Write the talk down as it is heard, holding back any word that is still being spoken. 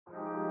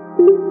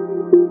Hey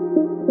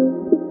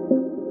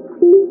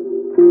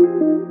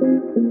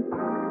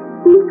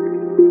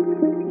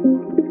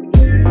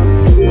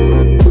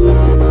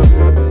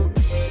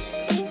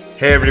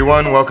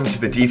everyone, welcome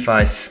to the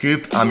DeFi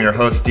Scoop. I'm your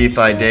host,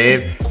 DeFi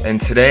Dave, and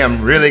today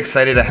I'm really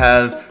excited to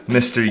have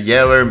Mr.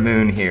 Yalor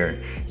Mewn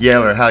here.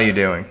 Yalor, how you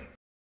doing?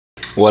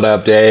 What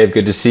up, Dave?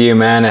 Good to see you,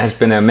 man. It has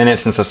been a minute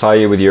since I saw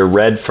you with your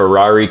red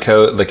Ferrari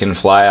coat looking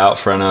fly out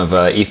front of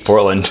ETH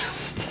Portland.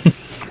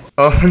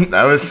 Oh,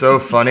 that was so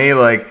funny.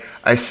 Like,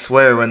 I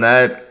swear, when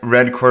that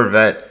red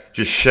Corvette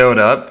just showed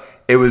up,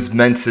 it was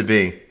meant to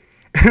be.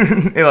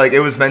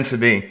 It was meant to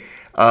be.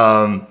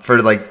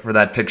 For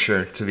that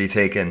picture to be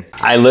taken.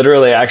 I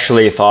literally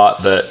actually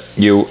thought that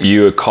you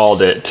had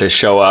called it to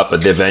show up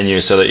at the venue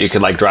so that you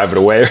could like drive it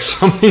away or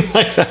something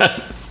like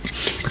that.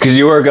 Because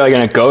you were going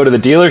to go to the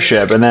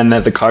dealership and then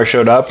the car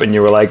showed up and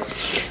you were like,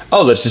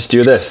 oh, let's just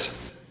do this.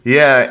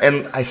 Yeah,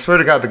 and I swear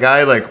to God, the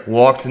guy like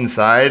walked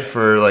inside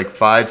for like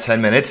 5-10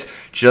 minutes,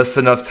 just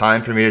enough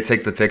time for me to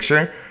take the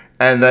picture.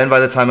 And then by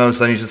the time I was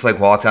done, he just like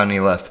walked out and he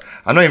left.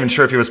 I'm not even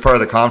sure if he was part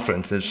of the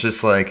conference. It's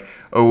just like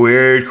a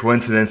weird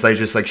coincidence. I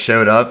just like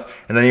showed up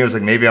and then he was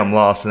like, maybe I'm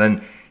lost. And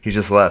then he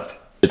just left.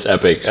 It's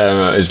epic.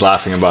 I was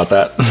laughing about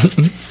that.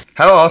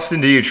 How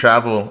often do you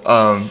travel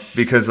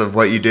because of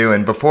what you do?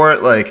 And before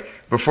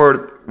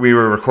we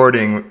were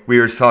recording, we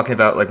were talking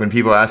about like when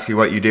people ask you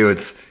what you do,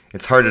 it's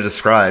hard to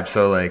describe.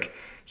 So like,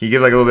 can you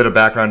give like a little bit of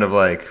background of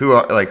like who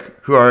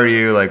are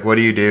you? Like, what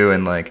do you do?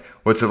 And like,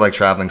 what's it like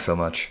traveling so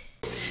much?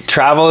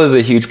 Travel is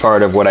a huge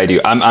part of what I do.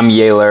 I'm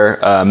Yalor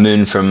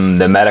Mewn from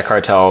the Meta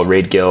Cartel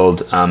Raid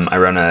Guild. I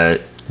run a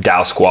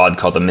DAO squad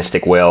called the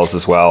Mystic Whales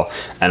as well,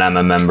 and I'm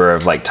a member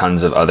of like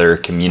tons of other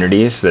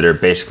communities that are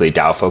basically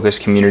DAO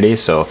focused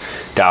communities. So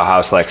DAO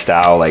House, Lex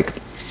DAO,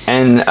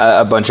 and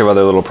a bunch of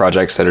other little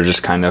projects that are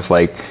just kind of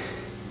like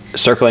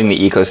circling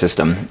the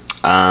ecosystem.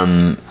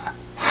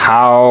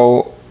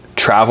 How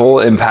travel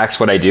impacts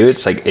what I do,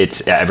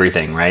 it's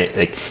everything, right?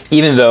 Like,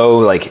 even though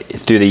like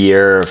through the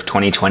year of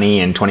 2020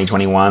 and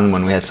 2021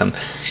 when we had some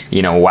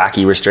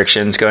wacky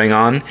restrictions going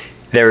on,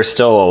 there was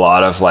still a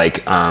lot of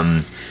like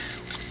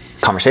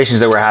conversations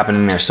that were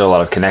happening. There's still a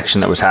lot of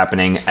connection that was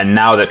happening, and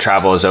now that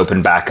travel is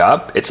opened back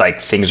up, it's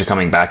like things are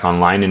coming back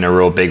online in a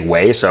real big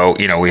way. So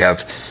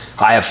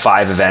I have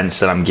 5 events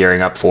that I'm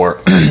gearing up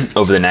for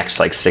over the next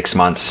like 6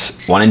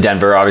 months. One in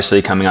Denver, obviously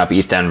coming up,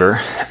 ETH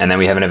Denver. And then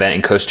we have an event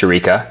in Costa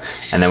Rica.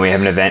 And then we have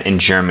an event in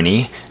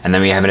Germany. And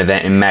then we have an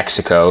event in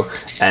Mexico.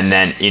 And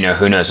then,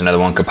 who knows, another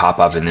one could pop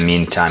up in the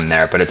meantime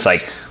there. But it's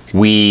like,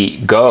 we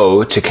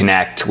go to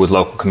connect with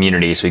local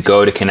communities. We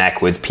go to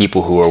connect with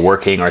people who are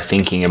working or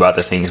thinking about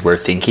the things we're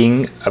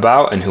thinking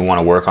about and who want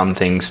to work on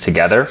things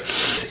together.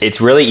 It's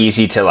really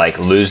easy to like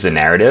lose the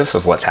narrative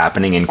of what's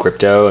happening in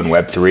crypto and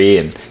Web3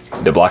 and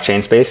the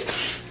blockchain space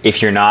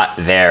if you're not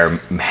there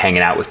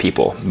hanging out with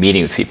people,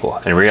 meeting with people,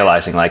 and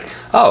realizing like,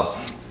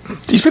 oh,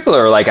 these people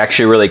are like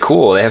actually really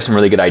cool. They have some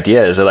really good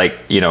ideas. They're like,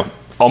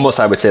 almost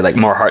I would say like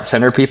more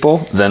heart-centered people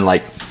than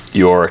like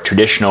your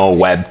traditional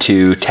Web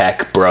 2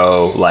 tech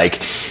bro,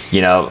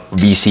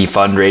 VC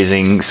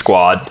fundraising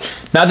squad.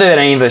 Not that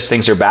any of those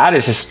things are bad,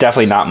 it's just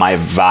definitely not my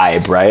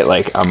vibe, right?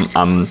 Like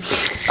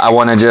I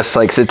want to just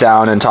like sit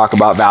down and talk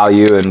about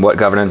value and what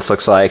governance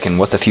looks like and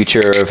what the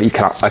future of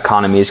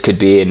economies could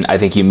be. And I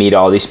think you meet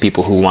all these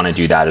people who want to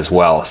do that as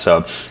well.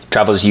 So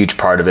travel is a huge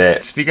part of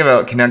it. Speaking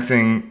about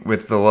connecting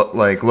with the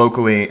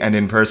locally and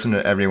in person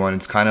to everyone,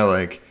 it's kind of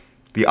like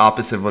the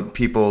opposite of what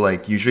people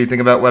like usually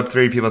think about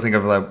Web3. People think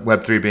of like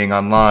Web3 being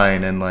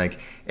online and like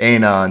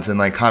anons and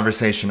like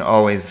conversation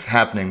always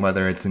happening,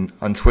 whether it's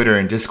on Twitter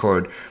and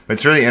Discord. But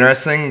it's really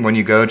interesting when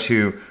you go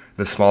to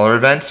the smaller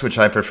events, which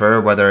I prefer,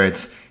 whether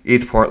it's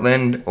ETH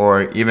Portland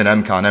or even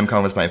MCon.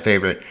 MCon was my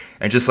favorite.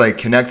 And just like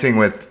connecting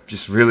with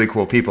just really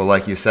cool people,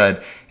 like you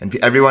said. And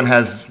everyone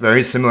has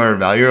very similar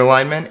value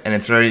alignment. And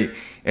it's very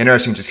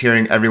interesting just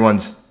hearing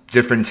everyone's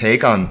different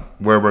take on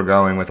where we're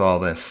going with all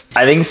this.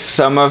 I think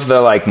some of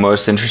the like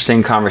most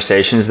interesting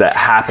conversations that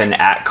happen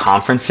at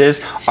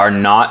conferences are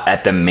not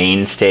at the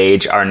main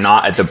stage, are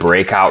not at the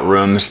breakout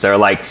rooms. They're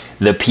like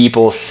the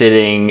people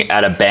sitting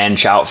at a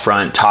bench out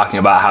front talking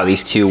about how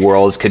these two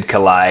worlds could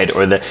collide,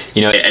 or at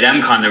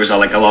MCon there was a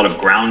lot of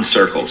ground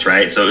circles,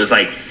 right? So it was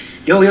like,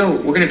 yo,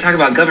 we're going to talk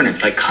about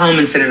governance. Like, come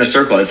and sit in a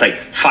circle. It's like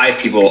 5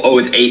 people. Oh,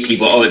 it's 8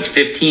 people. Oh, it's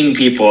 15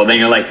 people. Then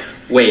you're like,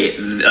 wait,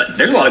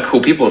 there's a lot of cool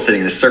people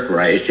sitting in a circle,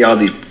 right? You see all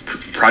these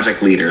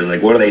project leaders,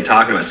 like, what are they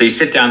talking about? So you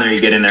sit down there,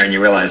 you get in there, and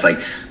you realize, like,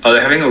 oh,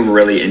 they're having a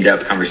really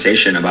in-depth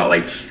conversation about,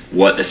 like,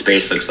 what the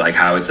space looks like,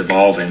 how it's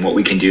evolving, what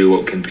we can do,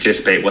 what we can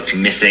participate, what's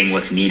missing,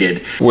 what's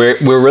needed. We're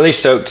really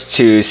stoked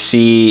to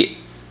see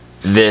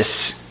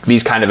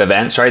these kind of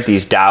events, right?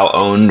 These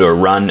DAO-owned or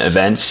run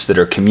events that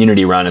are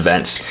community-run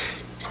events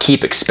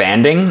keep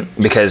expanding,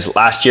 because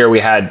last year we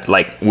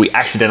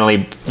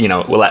accidentally we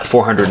let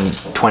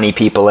 420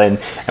 people in,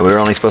 and we were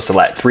only supposed to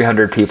let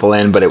 300 people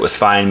in, but it was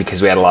fine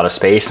because we had a lot of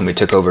space and we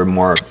took over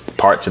more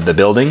parts of the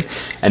building.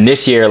 And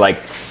this year, like,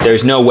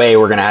 there's no way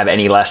we're going to have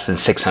any less than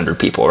 600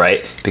 people,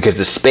 right? Because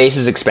the space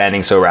is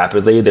expanding so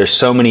rapidly. There's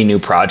so many new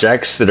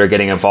projects that are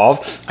getting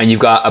involved, and you've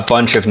got a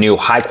bunch of new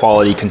high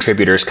quality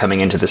contributors coming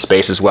into the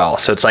space as well.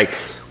 So it's like,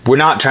 we're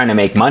not trying to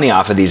make money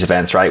off of these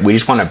events, right? We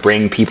just want to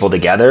bring people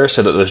together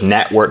so that those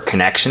network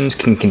connections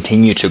can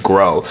continue to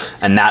grow.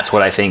 And that's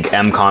what I think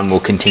MCon will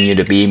continue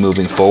to be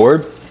moving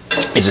forward,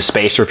 is a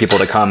space for people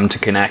to come, to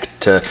connect,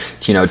 to,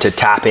 you know, to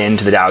tap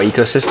into the DAO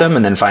ecosystem,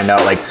 and then find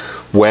out like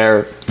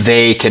where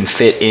they can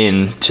fit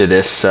into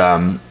this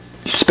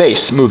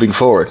space moving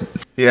forward.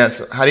 Yeah,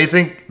 so how do you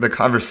think the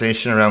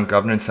conversation around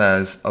governance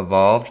has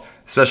evolved?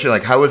 Especially,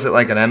 like, how was it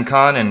like at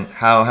MCon, and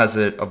how has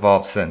it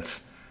evolved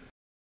since?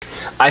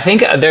 I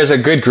think there's a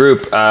good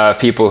group of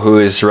people who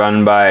is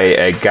run by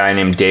a guy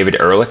named David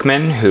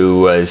Ehrlichman,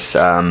 who was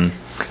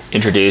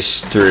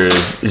introduced through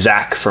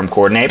Zach from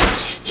Coordinate.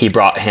 He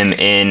brought him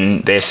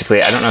in,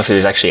 basically, I don't know if he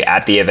was actually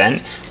at the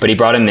event, but he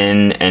brought him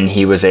in, and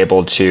he was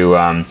able to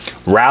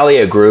rally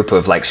a group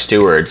of like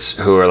stewards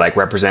who are like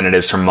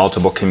representatives from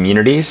multiple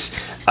communities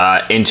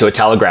into a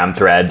Telegram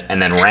thread,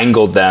 and then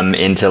wrangled them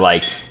into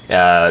like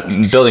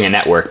building a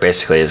network,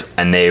 basically.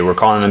 And they were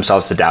calling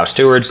themselves the DAO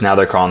stewards. Now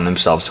they're calling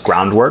themselves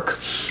Groundwork.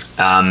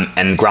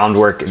 And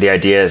Groundwork, the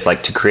idea is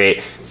like to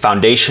create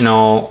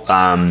foundational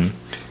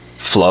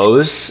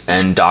flows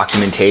and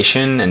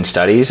documentation and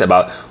studies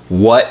about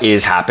what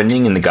is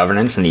happening in the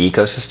governance and the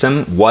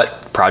ecosystem,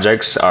 what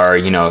projects are,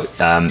 you know,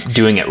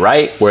 doing it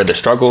right, where are the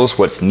struggles,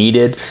 what's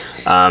needed,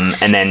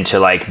 and then to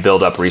like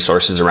build up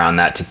resources around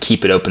that to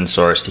keep it open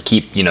source, to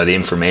keep, you know, the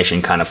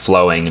information kind of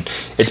flowing.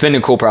 It's been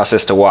a cool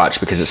process to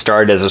watch, because it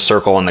started as a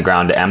circle on the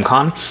ground at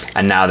MCon,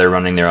 and now they're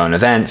running their own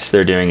events.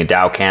 They're doing a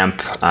DAO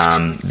camp.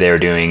 They're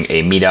doing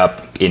a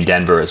meetup in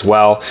Denver as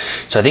well.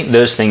 So I think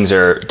those things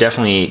are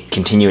definitely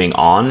continuing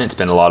on. It's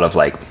been a lot of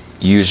like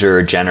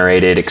user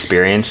generated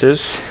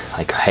experiences,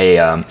 like, hey,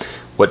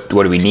 what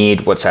do we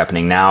need, what's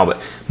happening now?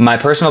 But my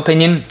personal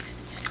opinion,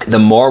 the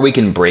more we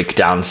can break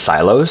down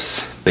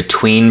silos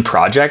between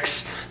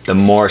projects, the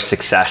more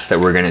success that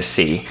we're going to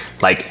see.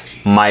 Like,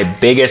 my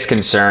biggest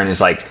concern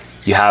is like,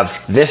 you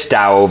have this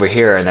DAO over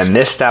here and then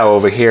this DAO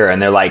over here, and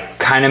they're like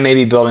kind of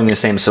maybe building the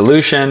same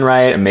solution,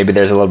 right? And maybe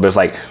there's a little bit of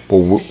like,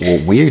 well,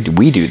 we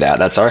do that,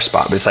 that's our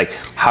spot. But it's like,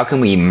 how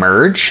can we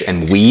merge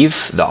and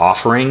weave the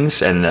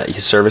offerings and the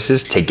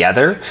services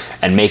together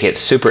and make it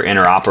super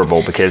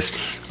interoperable? Because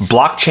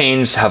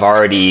blockchains have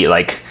already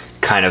like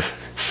kind of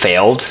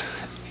failed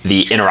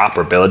the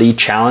interoperability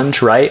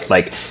challenge, right?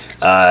 Like,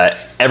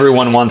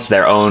 everyone wants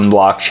their own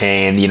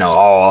blockchain, you know,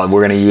 oh,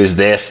 we're going to use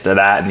this,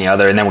 that, and the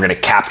other, and then we're going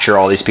to capture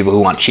all these people who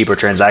want cheaper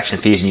transaction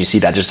fees, and you see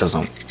that just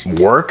doesn't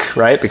work,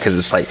 right? Because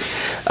it's like,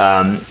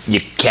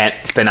 you can't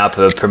spin up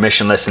a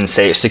permissionless and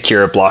say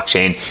secure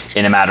blockchain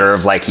in a matter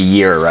of like a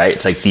year, right?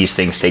 It's like, these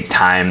things take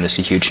time. There's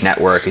a huge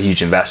network, a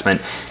huge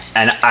investment.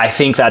 And I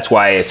think that's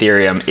why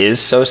Ethereum is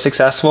so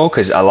successful,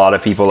 because a lot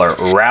of people are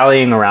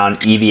rallying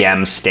around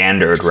EVM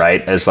standard,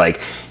 right? As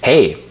like,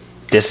 hey,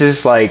 this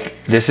is the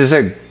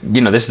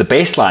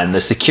baseline, the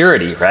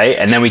security, right?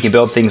 And then we can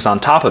build things on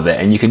top of it,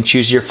 and you can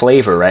choose your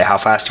flavor, right? How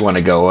fast you want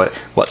to go,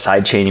 what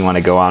side chain you want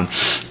to go on,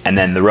 and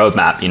then the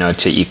roadmap, you know,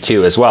 to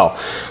ETH2 as well.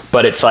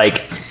 But it's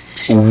like,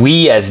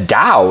 we as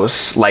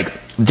DAOs, like,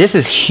 this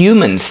is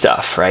human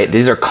stuff, right?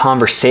 These are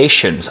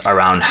conversations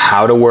around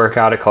how to work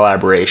out a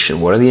collaboration.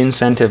 What are the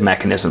incentive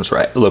mechanisms,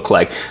 right, look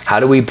like? How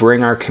do we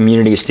bring our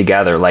communities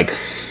together? Like,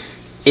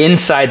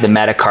 inside the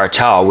meta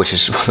cartel, which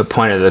is the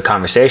point of the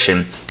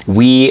conversation,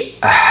 we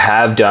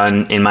have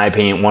done, in my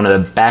opinion, one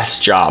of the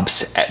best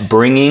jobs at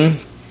bringing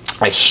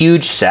a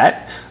huge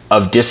set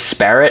of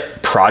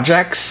disparate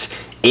projects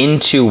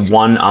into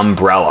one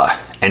umbrella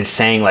and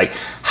saying, like,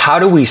 how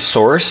do we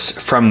source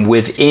from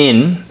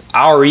within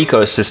our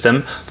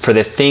ecosystem for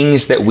the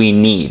things that we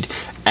need?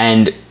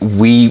 And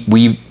we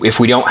if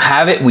we don't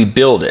have it, we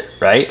build it,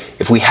 right?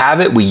 If we have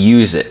it, we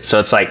use it. So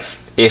it's like,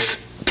 if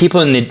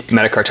people in the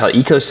Metacartel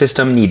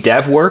ecosystem need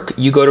dev work,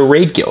 you go to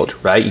Raid Guild,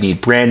 right? You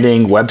need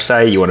branding,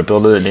 website, you want to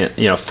build it,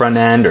 you know, front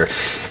end, or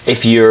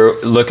if you're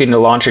looking to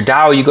launch a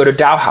DAO, you go to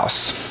DAO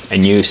House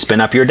and you spin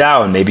up your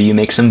DAO, and maybe you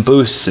make some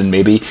boosts, and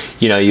maybe,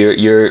 you know,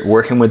 you're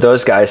working with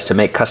those guys to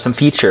make custom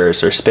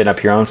features or spin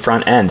up your own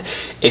front end.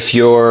 If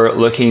you're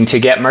looking to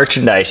get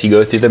merchandise, you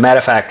go through the Meta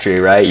Factory,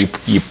 right?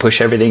 You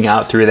push everything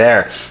out through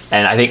there.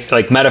 And I think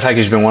like Meta Factory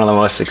has been one of the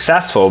most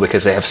successful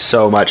because they have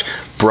so much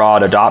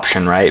broad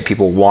adoption, right?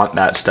 People want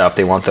that stuff,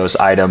 they want those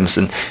items,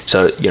 and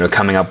so, you know,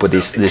 coming up with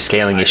these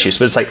scaling issues.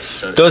 But it's like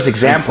those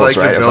examples, it's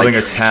like, right? You're building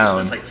a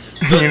town.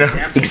 You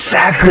know?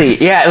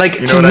 Exactly. Yeah. Like,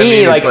 you know to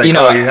me, I mean? like, you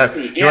know,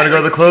 you want to go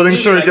to the clothing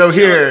store, you go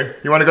here.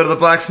 You want to go to the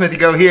blacksmith, you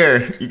go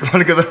here. You want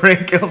to go to the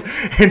Raid Guild.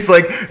 It's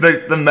like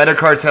the meta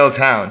cartel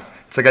town.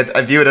 It's like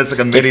I view it as like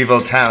a medieval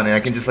town, and I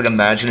can just like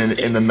imagine it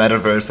in the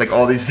metaverse, like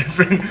all these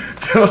different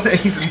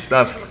buildings and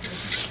stuff.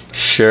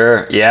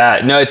 Sure.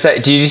 Yeah. No, it's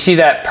did you see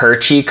that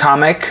Perchy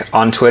comic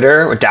on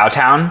Twitter with DAO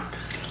Town,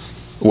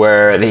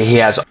 where he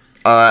has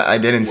I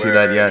didn't see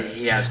that yet.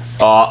 Yeah.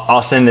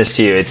 I'll send this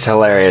to you. It's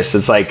hilarious.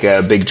 It's like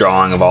a big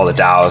drawing of all the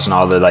DAOs and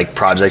all the like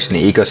projects in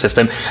the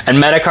ecosystem.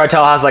 And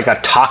Metacartel has like a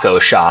taco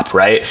shop,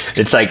 right?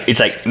 It's like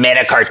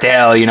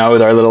Metacartel, you know,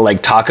 with our little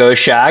like taco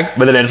shack.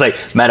 But then it's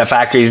like Meta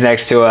Factories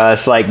next to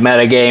us, like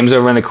Meta Games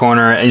over in the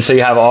corner. And so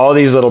you have all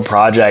these little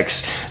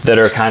projects that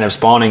are kind of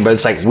spawning. But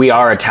it's like we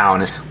are a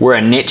town. We're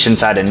a niche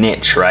inside a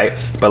niche, right?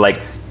 But like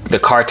the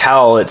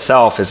cartel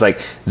itself is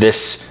like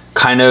this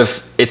kind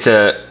of it's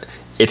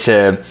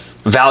a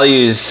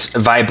values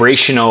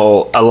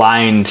vibrational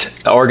aligned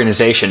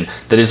organization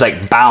that is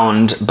like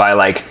bound by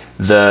like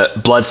the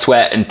blood,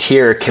 sweat, and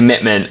tear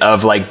commitment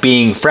of like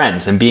being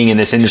friends and being in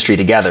this industry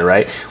together,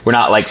 right? We're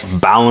not like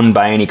bound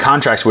by any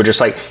contracts. We're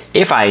just like,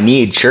 if I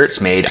need shirts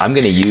made, I'm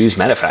going to use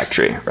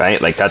MetaFactory, right?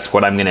 Like that's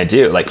what I'm going to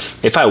do. Like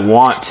if I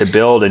want to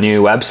build a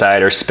new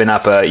website or spin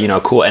up a, you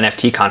know, cool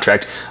NFT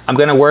contract, I'm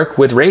going to work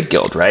with Raid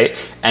Guild, right?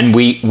 And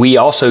we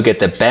also get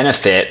the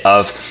benefit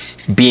of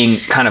being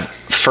kind of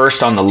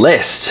first on the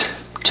list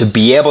to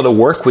be able to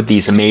work with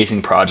these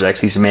amazing projects,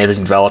 these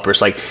amazing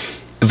developers, like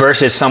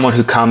versus someone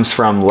who comes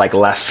from like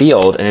left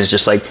field and is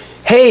just like,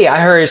 hey, I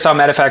heard I saw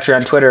MetaFactory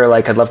on Twitter,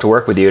 like I'd love to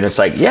work with you. And it's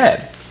like,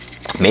 yeah,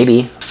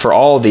 maybe for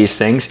all of these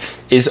things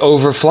is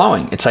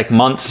overflowing. It's like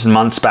months and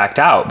months backed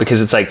out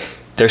because it's like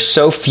there's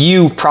so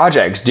few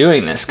projects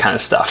doing this kind of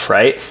stuff,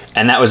 right?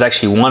 And that was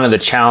actually one of the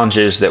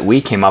challenges that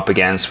we came up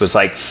against was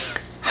like,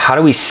 how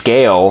do we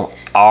scale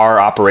our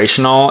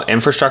operational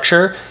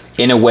infrastructure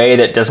in a way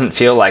that doesn't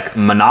feel like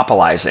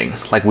monopolizing?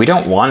 Like we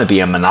don't want to be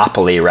a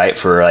monopoly, right?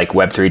 For like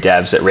Web3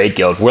 devs at Raid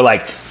Guild. We're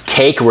like,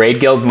 take Raid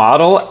Guild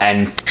model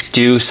and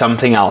do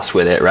something else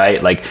with it,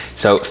 right? Like,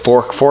 so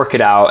fork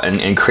it out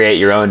and create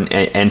your own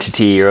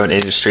entity, your own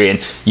industry,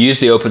 and use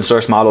the open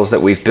source models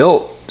that we've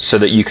built so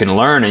that you can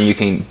learn and you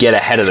can get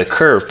ahead of the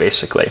curve,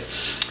 basically.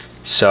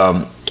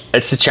 So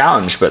it's a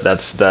challenge, but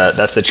that's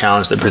the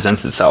challenge that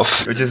presents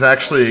itself. Which is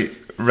actually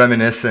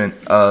reminiscent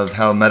of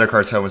how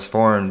Metacartel was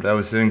formed. I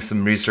was doing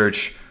some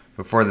research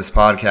before this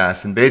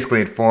podcast, and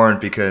basically it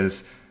formed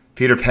because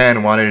Peter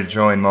Pan wanted to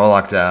join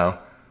Moloch DAO,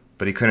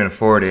 but he couldn't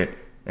afford it.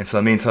 And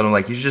so me and told him,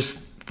 like, you should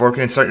just fork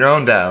it and start your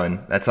own DAO,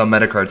 and that's how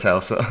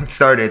Metacartel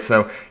started.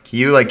 So can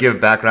you like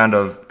give background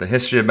of the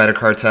history of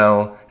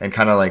Metacartel and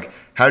kind of like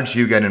how did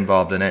you get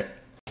involved in it?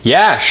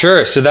 Yeah,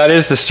 sure. So that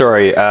is the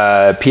story.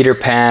 Peter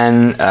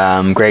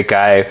Pan, great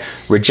guy,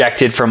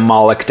 rejected from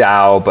Moloch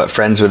DAO, but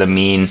friends with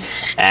Mewn.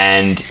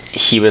 And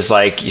he was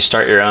like, you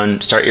start your own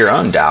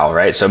DAO,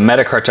 right? So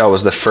Metacartel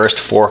was the first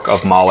fork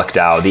of Moloch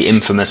DAO, the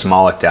infamous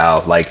Moloch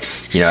DAO, like,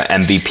 you know,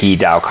 MVP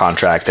DAO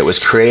contract that was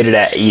created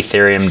at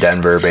Ethereum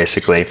Denver,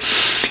 basically.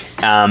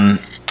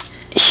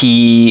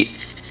 He,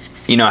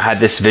 you know, had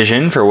this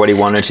vision for what he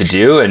wanted to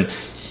do. And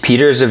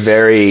Peter's a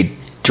very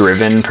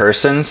driven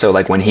person, so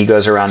like when he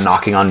goes around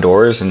knocking on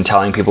doors and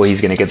telling people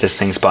he's going to get this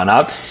thing spun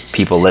up,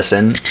 people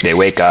listen, they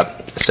wake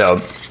up. So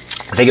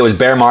I think it was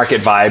bear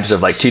market vibes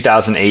of like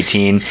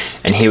 2018,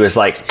 and he was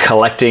like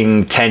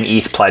collecting 10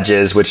 ETH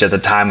pledges, which at the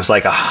time was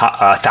like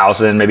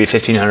 $1,000, maybe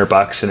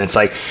 $1,500, and it's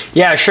like,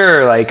 yeah,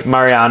 sure, like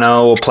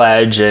Mariano will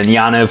pledge and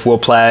Yaniv will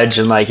pledge,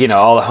 and like, you know,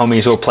 all the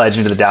homies will pledge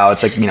into the DAO.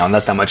 It's like, you know,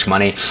 not that much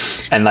money,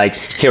 and like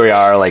here we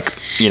are, like,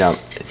 you know,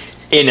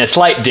 in a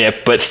slight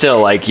dip, but still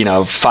like, you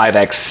know,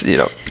 5x, you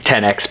know,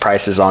 10x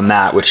prices on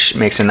that, which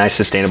makes a nice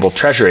sustainable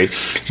treasury.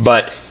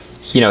 But,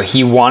 you know,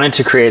 he wanted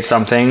to create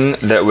something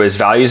that was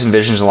values and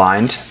visions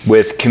aligned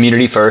with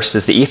community first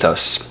as the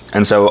ethos.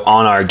 And so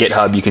on our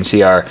GitHub, you can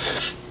see our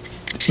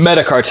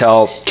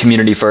Metacartel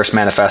community first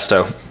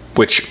manifesto,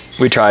 which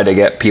we try to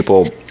get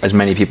people, as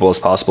many people as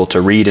possible,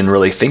 to read and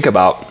really think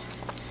about,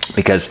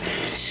 because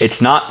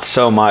it's not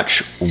so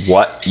much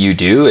what you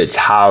do, it's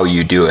how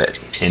you do it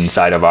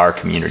inside of our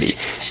community.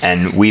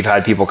 And we've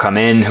had people come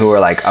in who are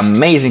like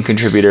amazing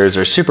contributors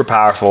or super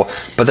powerful,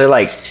 but they're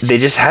like, they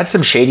just had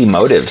some shady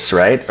motives,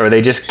 right? Or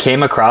they just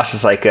came across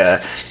as like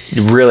a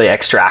really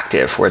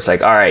extractive, where it's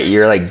like, all right,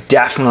 you're like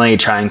definitely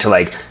trying to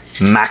like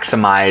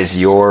maximize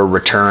your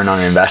return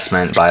on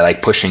investment by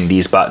like pushing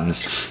these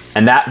buttons.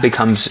 And that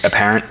becomes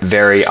apparent,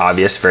 very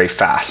obvious, very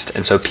fast.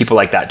 And so people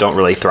like that don't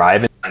really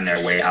thrive on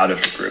their way out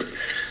of the group.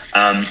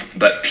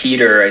 But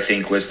Peter, I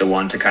think, was the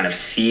one to kind of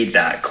seed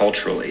that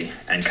culturally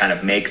and kind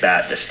of make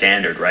that the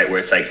standard, right? Where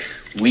it's like,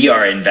 we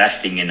are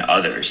investing in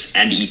others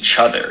and each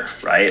other,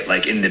 right?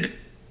 Like in the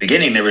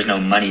beginning, there was no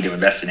money to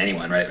invest in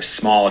anyone, right? It was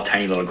small,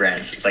 tiny little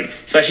grants. It's like,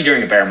 especially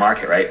during a bear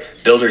market, right?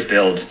 Builders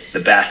build the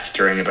best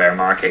during a bear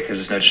market because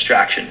there's no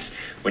distractions.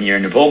 When you're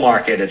in the bull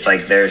market, it's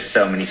like, there's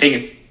so many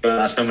things,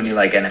 so many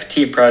like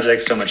NFT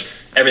projects, so much,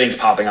 everything's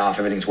popping off,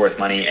 everything's worth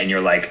money. And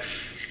you're like,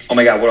 oh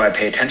my God, what do I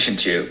pay attention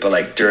to? But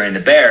like during the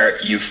bear,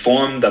 you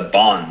form the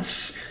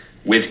bonds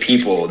with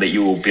people that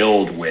you will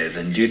build with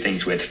and do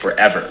things with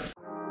forever.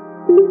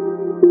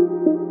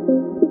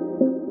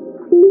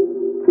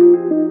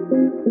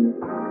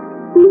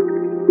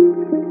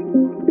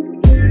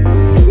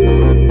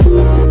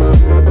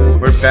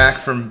 We're back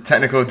from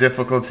technical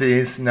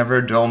difficulties, never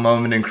a dull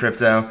moment in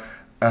crypto.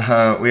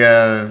 We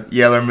have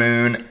Yalor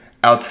Mewn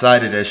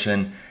Outside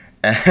Edition,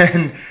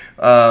 and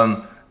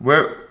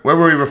where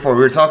were we before?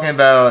 We were talking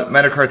about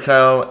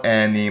Metacartel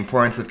and the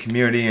importance of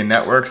community and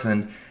networks.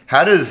 And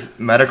how does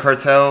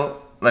Metacartel,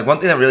 like one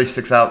thing that really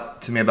sticks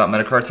out to me about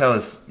Metacartel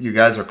is you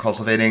guys are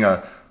cultivating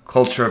a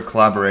culture of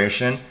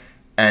collaboration.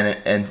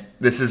 And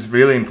this is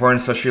really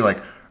important, especially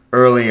like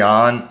early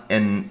on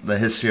in the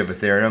history of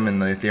Ethereum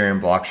and the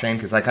Ethereum blockchain,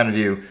 because I kind of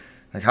view,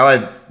 like how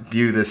I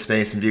view this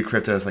space and view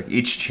crypto as like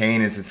each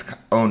chain is its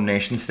own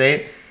nation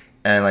state.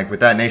 And like with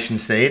that nation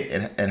state,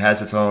 it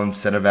has its own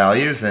set of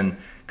values, and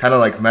kind of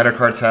like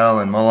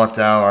Metacartel and Moloch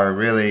DAO are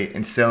really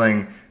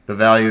instilling the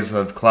values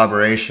of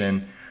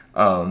collaboration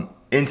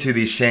into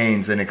these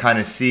chains, and it kind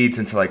of seeds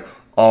into like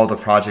all the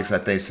projects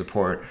that they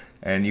support.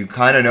 And you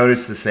kind of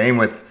notice the same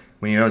with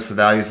when you notice the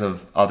values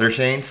of other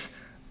chains,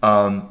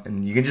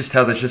 and you can just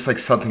tell there's just like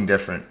something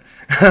different.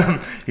 You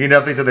can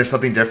definitely tell there's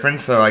something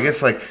different. So I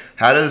guess like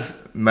how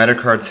does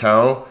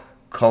Metacartel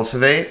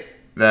cultivate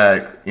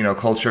that, you know,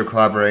 culture of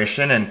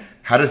collaboration, and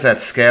how does that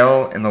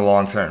scale in the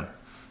long term?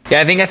 Yeah,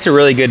 I think that's a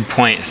really good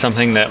point.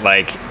 Something that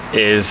like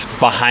is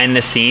behind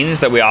the scenes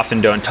that we often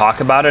don't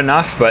talk about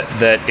enough, but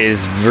that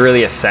is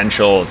really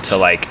essential to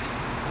like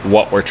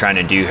what we're trying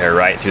to do here,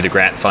 right? Through the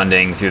grant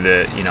funding, through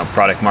the, you know,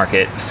 product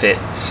market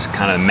fits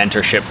kind of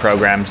mentorship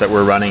programs that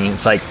we're running.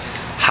 It's like,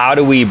 how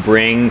do we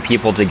bring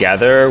people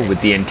together with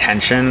the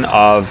intention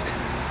of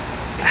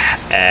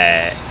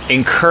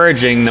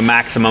encouraging the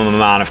maximum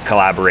amount of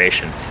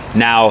collaboration?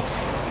 Now,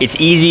 it's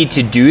easy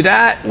to do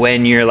that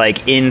when you're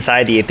like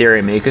inside the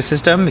Ethereum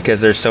ecosystem, because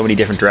there's so many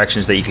different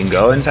directions that you can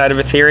go inside of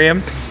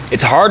Ethereum.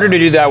 It's harder to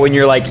do that when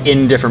you're like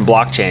in different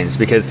blockchains,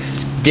 because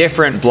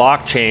different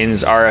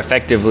blockchains are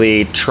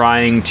effectively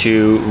trying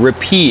to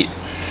repeat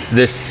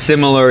this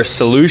similar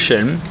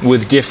solution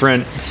with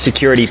different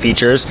security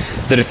features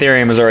that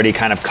Ethereum has already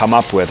kind of come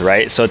up with,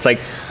 right? So it's like,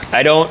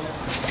 I don't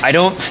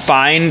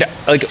find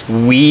like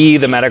we,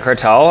 the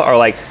Metacartel, are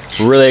like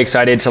really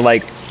excited to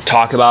like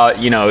talk about,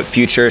 you know,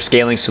 future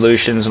scaling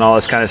solutions and all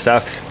this kind of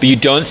stuff, but you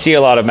don't see a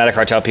lot of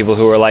Metacartel people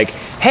who are like,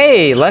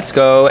 hey, let's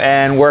go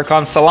and work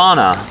on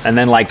Solana, and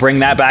then like bring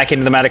that back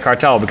into the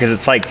Metacartel, because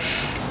it's like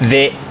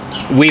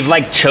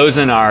we've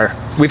chosen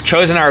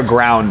our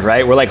ground,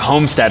 right? We're like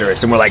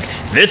homesteaders, and we're like,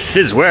 this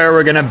is where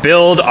we're gonna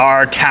build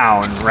our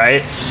town,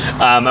 right?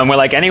 And we're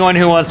like, anyone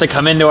who wants to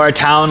come into our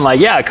town, like,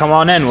 yeah, come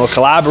on in, we'll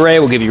collaborate,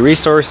 we'll give you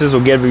resources,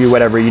 we'll give you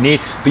whatever you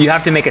need, but you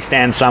have to make a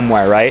stand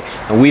somewhere, right?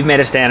 And we've made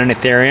a stand in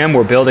Ethereum,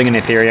 we're building in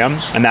Ethereum,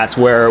 and that's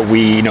where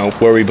we, you know,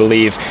 where we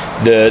believe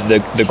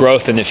the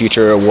growth in the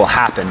future will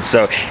happen.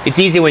 So it's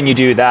easy when you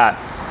do that.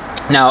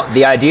 Now,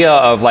 the idea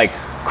of like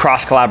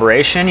cross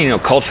collaboration, you know,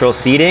 cultural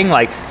seeding,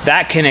 like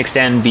that can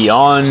extend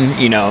beyond,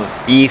 you know,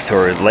 ETH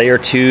or layer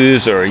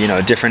 2s or, you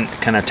know, different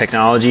kind of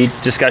technology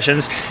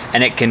discussions,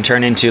 and it can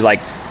turn into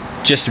like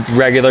just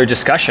regular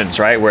discussions,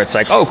 right? Where it's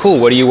like, oh, cool,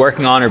 what are you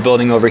working on or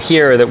building over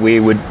here that we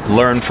would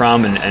learn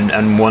from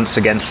and once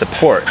again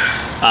support.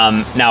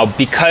 Now,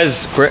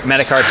 because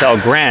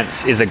Metacartel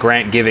Grants is a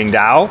grant-giving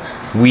DAO,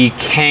 we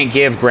can't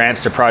give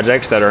grants to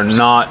projects that are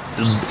not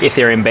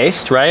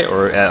Ethereum-based, right,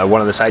 or one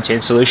of the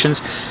sidechain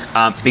solutions,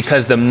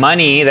 because the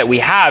money that we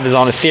have is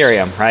on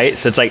Ethereum, right?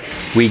 So it's like,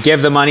 we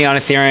give the money on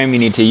Ethereum, you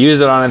need to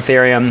use it on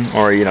Ethereum,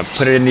 or, you know,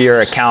 put it into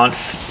your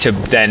accounts to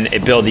then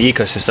build the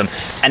ecosystem.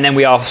 And then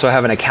we also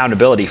have an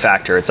accountability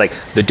factor. It's like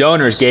the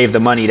donors gave the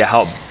money to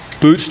help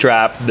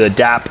bootstrap the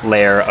DApp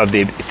layer of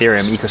the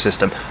Ethereum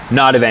ecosystem,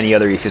 not of any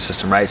other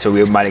ecosystem, right? So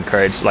we might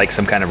encourage like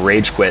some kind of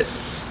rage quit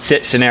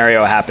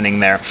scenario happening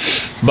there.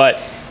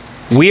 But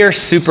we are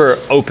super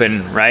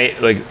open,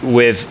 right? Like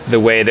with the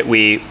way that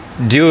we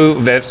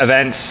do the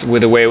events,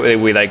 with the way that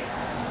we like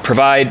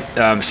provide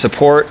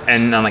support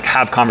and like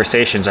have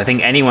conversations. I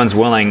think anyone's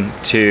willing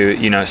to,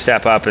 you know,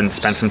 step up and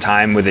spend some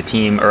time with the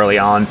team early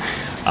on.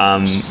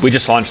 We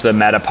just launched the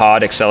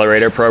Metapod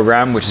Accelerator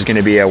Program, which is going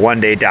to be a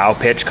one-day DAO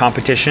pitch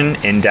competition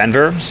in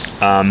Denver,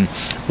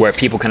 where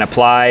people can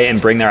apply and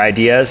bring their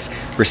ideas,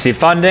 receive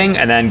funding,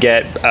 and then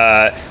get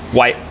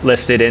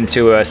whitelisted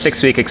into a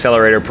 6-week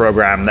accelerator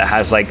program that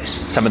has like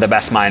some of the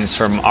best minds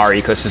from our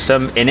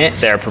ecosystem in it.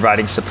 They're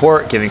providing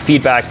support, giving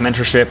feedback,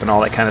 mentorship, and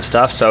all that kind of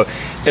stuff. So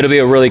it'll be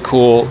a really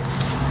cool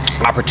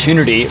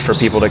opportunity for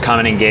people to come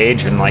and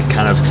engage and like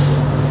kind of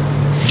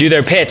do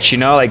their pitch, you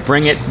know, like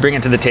bring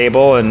it to the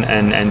table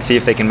and see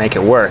if they can make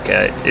it work.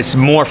 It's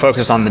more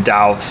focused on the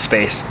DAO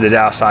space, the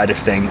DAO side of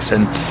things.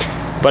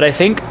 But I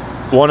think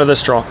one of the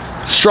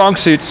strong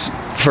suits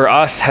for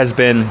us has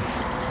been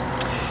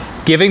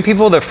giving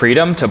people the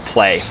freedom to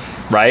play,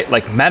 right?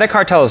 Like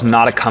Metacartel is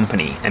not a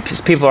company, and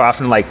people are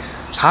often like,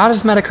 how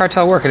does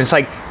Metacartel work? And it's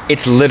like,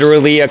 it's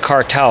literally a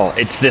cartel.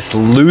 It's this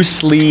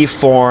loosely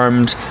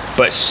formed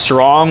but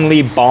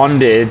strongly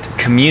bonded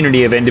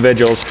community of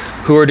individuals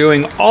who are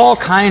doing all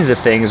kinds of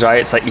things, right?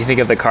 It's like, you think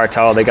of the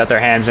cartel, they got their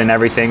hands in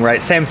everything,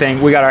 right? Same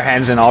thing, we got our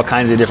hands in all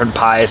kinds of different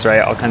pies, right?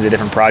 All kinds of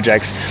different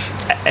projects.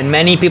 And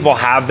many people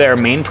have their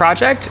main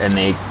project and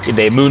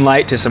they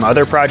moonlight to some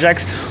other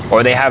projects,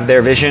 or they have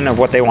their vision of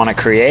what they want to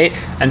create.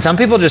 And some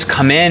people just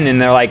come in and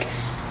they're like,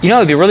 you know,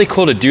 it'd be really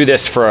cool to do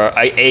this for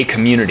a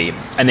community.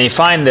 And they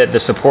find that the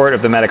support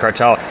of the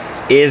Metacartel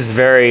is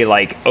very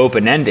like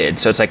open-ended.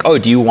 So it's like, oh,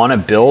 do you want to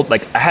build,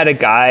 like I had a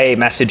guy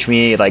message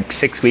me like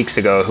 6 weeks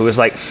ago who was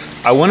like,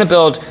 I want to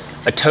build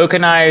a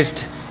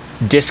tokenized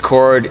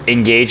Discord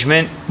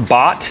engagement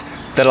bot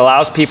that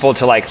allows people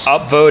to like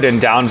upvote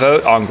and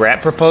downvote on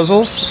grant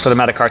proposals for the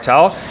Meta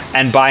Cartel,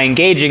 and by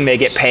engaging they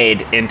get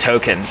paid in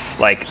tokens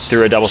like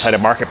through a double-sided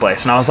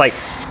marketplace. And I was like,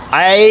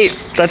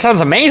 that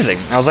sounds amazing.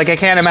 I was like, I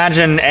can't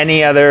imagine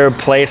any other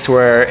place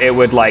where it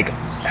would like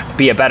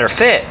be a better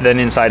fit than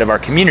inside of our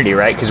community,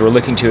 right? Because we're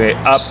looking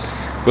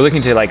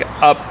to like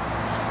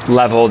up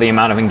level the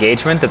amount of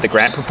engagement that the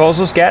grant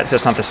proposals get, so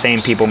it's not the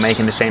same people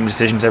making the same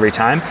decisions every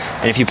time.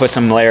 And if you put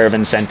some layer of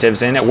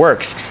incentives in, it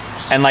works.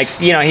 And like,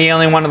 you know, he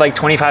only wanted like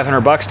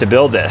 $2,500 to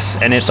build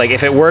this. And it's like,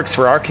 if it works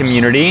for our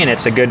community and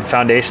it's a good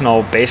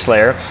foundational base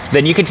layer,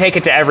 then you can take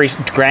it to every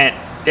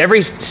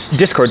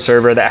Discord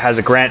server that has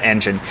a grant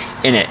engine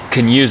in it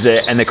can use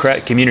it, and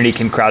the community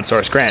can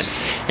crowdsource grants,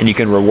 and you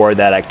can reward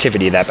that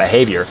activity, that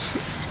behavior.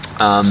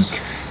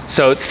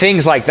 So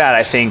things like that,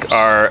 I think,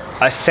 are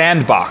a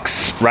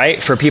sandbox,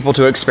 right? For people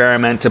to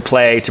experiment, to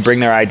play, to bring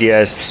their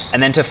ideas,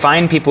 and then to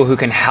find people who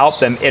can help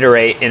them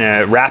iterate in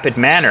a rapid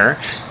manner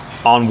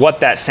on what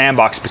that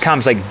sandbox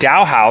becomes. Like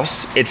DAO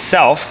House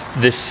itself,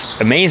 this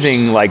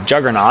amazing like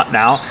juggernaut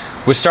now,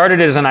 was started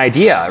as an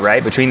idea,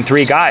 right, between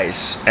 3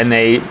 guys, and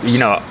they, you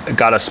know,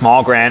 got a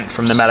small grant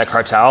from the Meta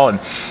Cartel and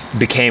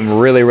became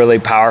really, really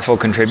powerful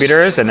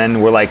contributors. And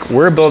then we're like,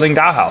 we're building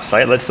DAO House,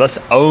 right? Let's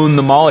own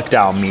the Moloch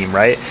DAO meme,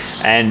 right?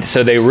 And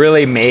so they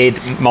really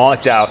made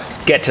Moloch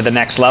DAO get to the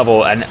next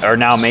level, and are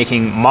now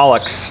making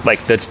Molochs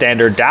like the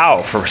standard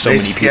DAO for so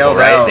many people,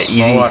 right? They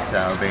scaled out Moloch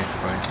DAO,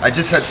 basically. I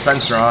just had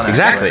Spencer on.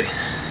 Exactly.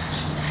 Actually.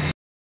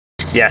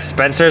 Yes,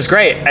 Spencer's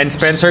great. And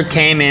Spencer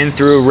came in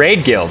through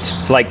Raid Guild.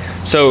 Like,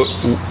 so,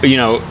 you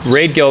know,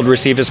 Raid Guild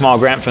received a small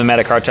grant from the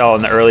Meta Cartel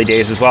in the early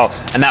days as well.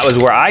 And that was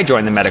where I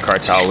joined the Meta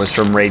Cartel, was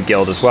from Raid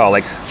Guild as well.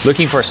 Like,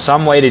 looking for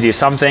some way to do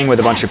something with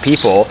a bunch of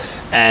people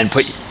and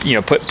put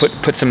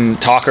some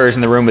talkers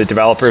in the room with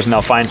developers, and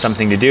they'll find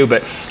something to do.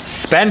 But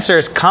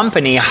Spencer's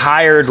company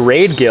hired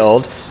Raid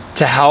Guild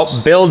to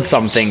help build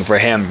something for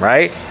him,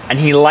 right? And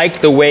he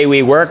liked the way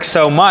we work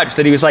so much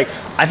that he was like,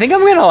 I think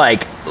I'm gonna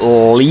like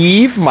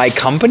leave my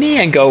company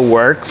and go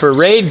work for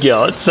Raid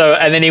Guild. So,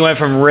 and then he went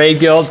from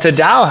Raid Guild to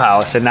DAO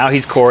House, and now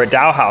he's core at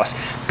DAO House.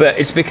 But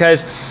it's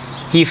because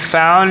he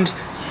found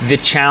the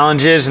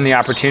challenges and the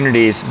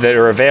opportunities that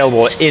are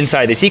available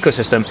inside this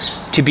ecosystem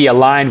to be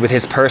aligned with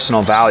his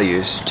personal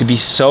values, to be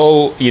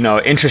so, you know,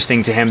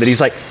 interesting to him that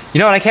he's like, you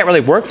know what, I can't really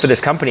work for this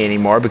company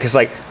anymore because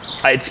like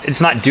it's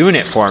not doing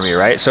it for me,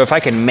 right? So if I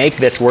can make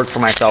this work for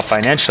myself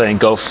financially and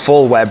go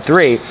full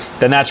Web3,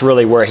 then that's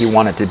really where he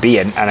wanted to be.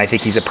 And I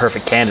think he's a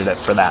perfect candidate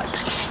for that.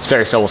 It's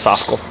very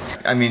philosophical.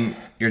 I mean,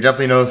 you're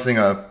definitely noticing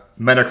a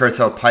Meta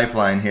Cartel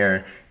pipeline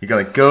here. You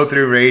gotta go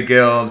through Raid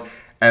Guild,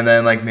 and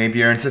then like maybe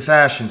you're into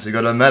fashion, so you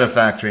go to a Meta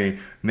Factory.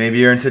 Maybe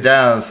you're into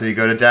DAO, so you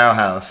go to DAO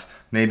House.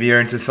 Maybe you're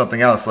into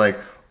something else. Like,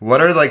 what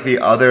are like the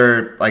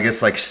other, I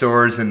guess, like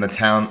stores in the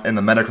town, in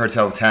the Meta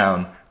Cartel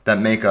town, that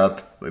make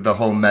up the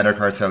whole Meta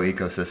Cartel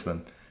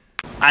ecosystem?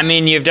 I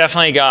mean, you've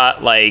definitely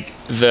got like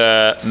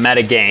the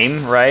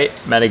Metagame, right?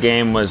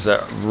 Metagame was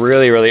a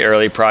really, really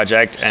early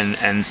project,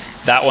 and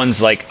that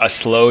one's like a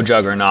slow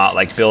juggernaut,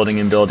 like building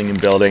and building and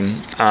building.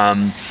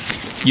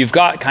 You've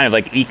got kind of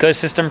like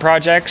ecosystem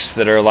projects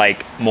that are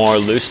like more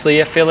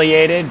loosely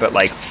affiliated, but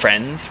like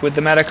friends with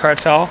the Meta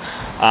Cartel.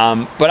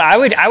 But I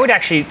would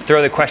actually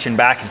throw the question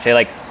back and say,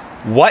 like,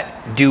 what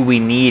do we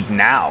need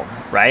now,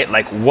 right?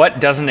 Like, what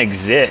doesn't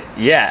exist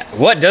yet?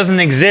 What doesn't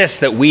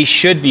exist that we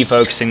should be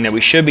focusing, that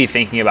we should be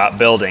thinking about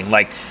building?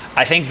 Like,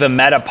 I think the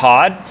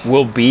Metapod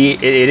will be,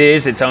 it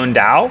is its own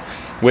DAO,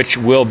 which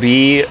will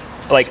be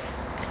like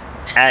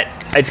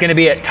it's going to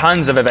be at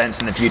tons of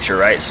events in the future,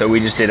 right? So we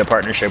just did a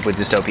partnership with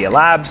Dystopia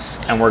Labs,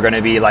 and we're going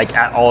to be like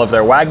at all of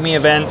their WAGMI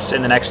events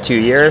in the next 2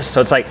 years.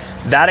 So it's like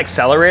that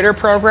accelerator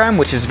program,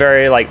 which is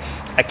very like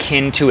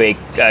akin to a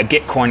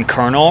Gitcoin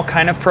kernel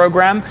kind of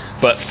program,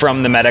 but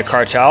from the Meta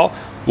Cartel,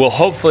 will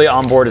hopefully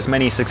onboard as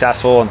many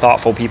successful and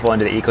thoughtful people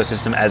into the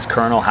ecosystem as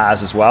kernel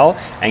has as well,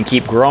 and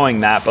keep growing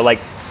that. But like,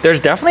 there's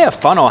definitely a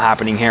funnel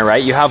happening here,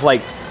 right? You have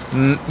like,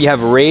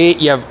 Raid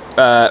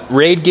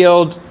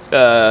Guild,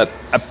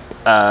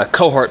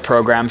 cohort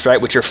programs,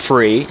 right, which are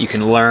free. You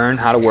can learn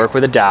how to work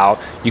with a DAO.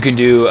 You can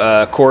do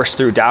a course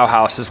through DAO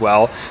House as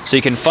well. So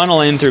you can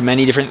funnel in through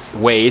many different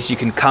ways. You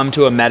can come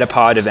to a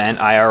Metapod event,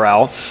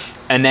 IRL,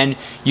 and then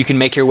you can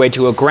make your way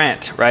to a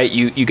grant, right?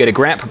 You get a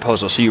grant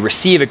proposal, so you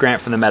receive a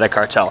grant from the Meta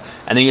Cartel,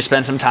 and then you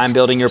spend some time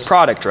building your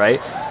product, right?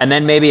 And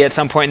then maybe at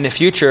some point in the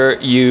future,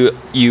 you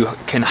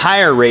can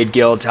hire Raid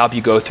Guild to help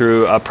you go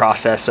through a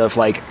process of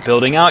like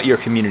building out your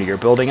community or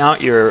building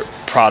out your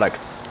product.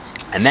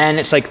 And then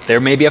it's like there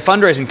may be a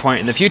fundraising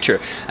point in the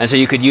future. And so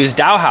you could use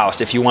DAO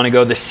House if you want to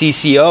go the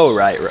CCO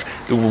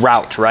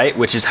route, right?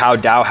 Which is how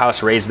DAO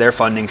House raised their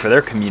funding for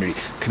their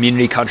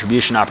community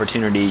contribution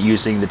opportunity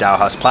using the DAO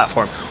House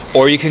platform.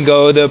 Or you can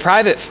go the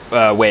private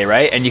way,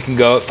 right? And you can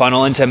go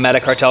funnel into Meta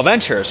Cartel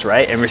Ventures,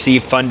 right? And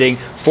receive funding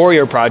for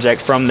your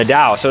project from the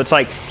DAO. So it's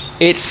like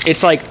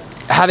it's like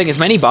having as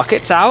many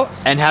buckets out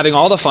and having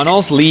all the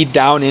funnels lead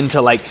down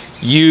into like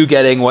you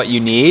getting what you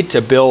need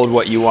to build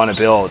what you want to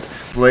build.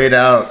 Laid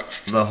out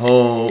the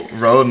whole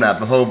roadmap,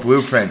 the whole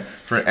blueprint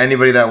for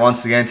anybody that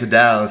wants to get into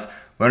DAOs.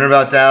 Learn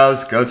about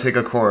DAOs, go take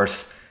a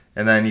course,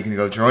 and then you can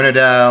go join a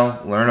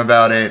DAO, learn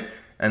about it,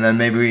 and then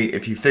maybe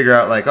if you figure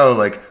out like, oh,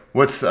 like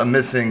what's a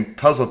missing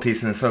puzzle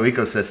piece in this whole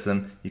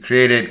ecosystem, you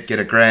create it, get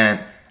a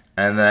grant,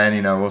 and then,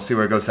 you know, we'll see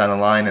where it goes down the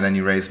line, and then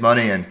you raise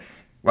money. And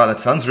wow, that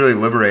sounds really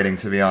liberating,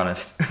 to be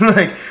honest.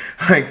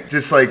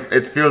 just like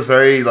it feels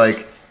very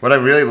like, what I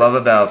really love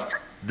about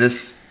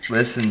this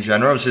list in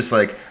general is just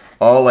like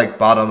all like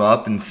bottom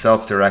up and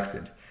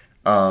self-directed.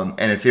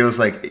 And it feels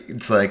like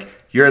it's like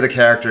you're the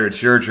character,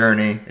 it's your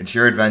journey, it's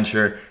your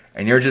adventure,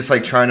 and you're just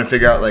like trying to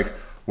figure out like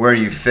where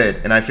you fit.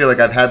 And I feel like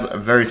I've had a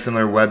very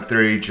similar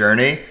Web3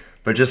 journey,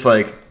 but just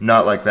like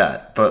not like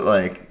that. But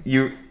like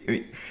you,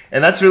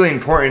 and that's really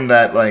important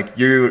that like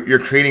you're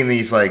creating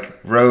these like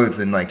roads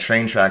and like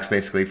train tracks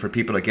basically for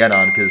people to get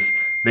on, because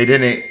they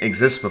didn't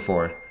exist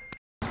before.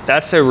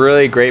 That's a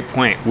really great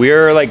point.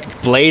 We're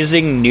like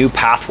blazing new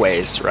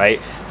pathways, right?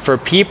 For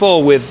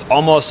people with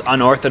almost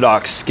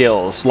unorthodox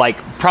skills, like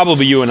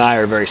probably you and I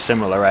are very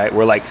similar, right?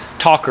 We're like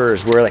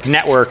talkers, we're like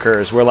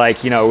networkers, we're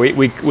like, you know, we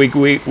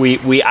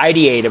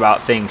ideate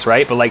about things,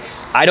 right? But like,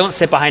 I don't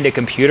sit behind a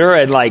computer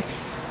and like,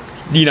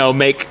 you know,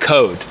 make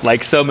code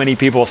like so many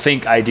people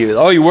think I do.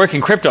 Oh, you work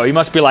in crypto, you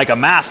must be like a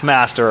math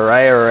master,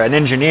 right? Or an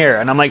engineer.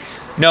 And I'm like,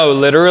 no,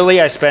 literally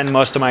I spend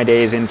most of my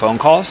days in phone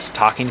calls,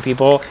 talking to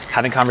people,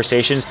 having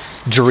conversations,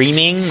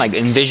 dreaming, like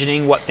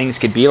envisioning what things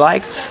could be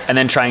like, and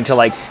then trying to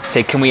like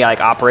say, can we like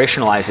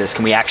operationalize this?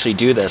 Can we actually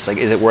do this? Like,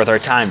 is it worth our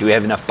time? Do we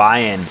have enough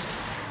buy-in?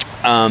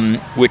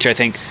 Which I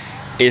think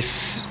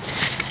is,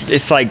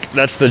 it's like,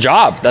 that's the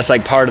job. That's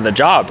like part of the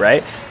job,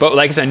 right? But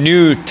like, it's a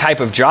new type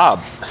of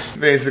job.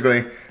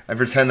 Basically, I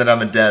pretend that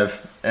I'm a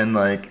dev, and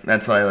like,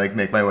 that's how I like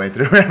make my way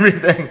through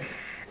everything.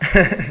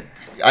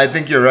 I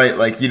think you're right.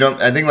 Like, you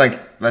don't, I think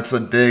like that's a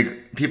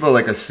big, people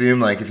like assume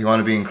like if you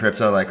want to be in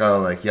crypto, like, oh,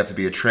 like you have to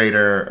be a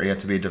trader or you have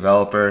to be a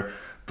developer.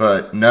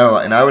 But no,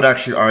 and I would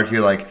actually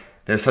argue like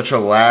there's such a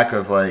lack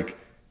of like,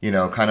 you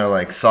know, kind of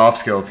like soft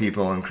skill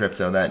people in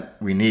crypto that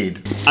we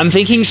need. I'm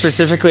thinking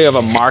specifically of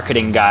a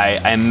marketing guy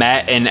I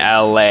met in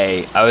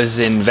LA. I was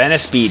in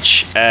Venice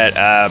Beach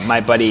at my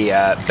buddy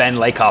Ben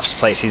Lakoff's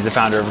place. He's the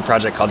founder of a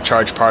project called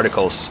Charged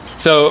Particles.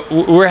 So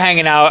we're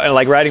hanging out and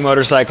like riding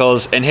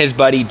motorcycles, and his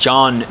buddy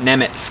John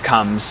Nemitz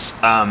comes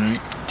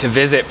to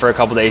visit for a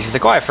couple days. He's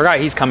like, oh, I forgot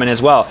he's coming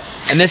as well.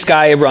 And this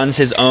guy runs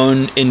his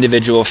own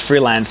individual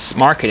freelance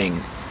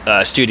marketing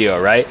studio,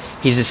 right?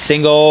 He's a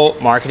single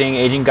marketing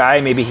agent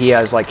guy. Maybe he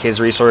has like his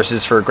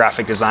resources for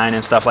graphic design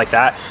and stuff like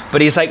that,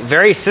 but he's like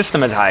very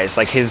systematized.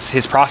 Like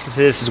his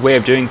processes, his way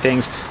of doing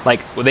things,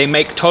 like they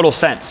make total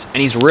sense, and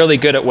he's really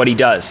good at what he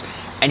does.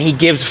 And he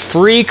gives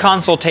free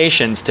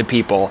consultations to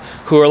people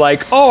who are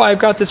like, oh, I've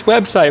got this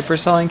website for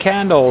selling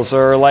candles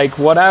or like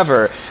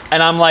whatever.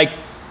 And I'm like,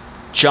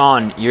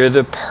 John, you're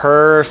the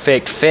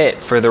perfect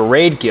fit for the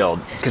Raid Guild,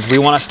 because we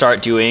want to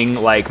start doing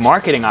like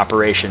marketing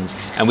operations,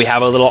 and we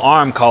have a little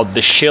arm called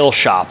the Shill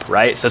Shop,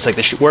 right? So it's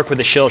like work with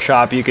the Shill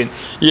Shop. You can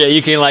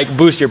like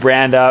boost your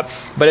brand up,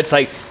 but it's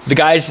like the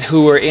guys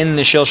who are in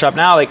the Shill Shop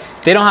now, like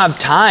they don't have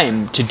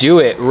time to do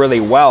it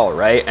really well,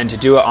 right? And to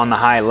do it on the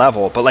high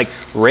level. But like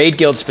Raid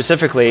Guild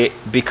specifically,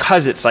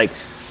 because it's like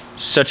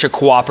such a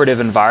cooperative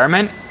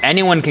environment,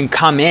 anyone can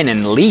come in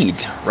and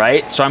lead,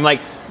 right? So I'm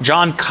like,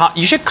 John,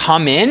 you should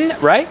come in,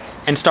 right,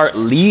 and start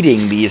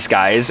leading these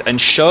guys and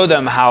show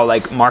them how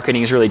like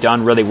marketing is really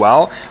done really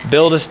well,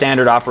 build a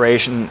standard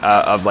operation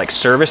of like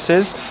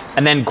services,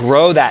 and then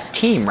grow that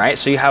team, right?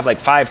 So you have like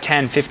 5,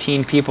 10,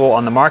 15 people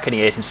on the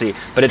marketing agency,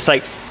 but it's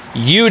like,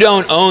 you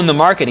don't own the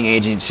marketing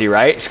agency,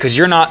 right? It's because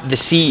you're not the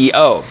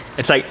CEO.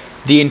 It's like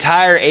the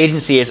entire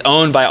agency is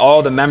owned by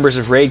all the members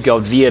of Raid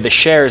Guild via the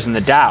shares in the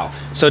DAO.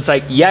 So it's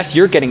like, yes,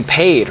 you're getting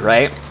paid,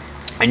 right?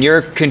 And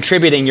you're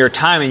contributing your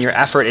time and your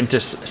effort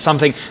into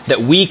something that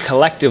we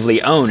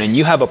collectively own, and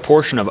you have a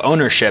portion of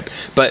ownership,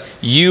 but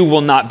you will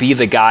not be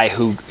the guy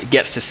who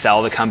gets to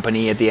sell the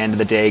company at the end of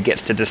the day,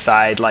 gets to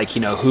decide like,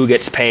 you know, who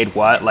gets paid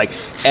what. Like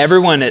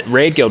everyone at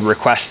Raid Guild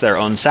requests their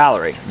own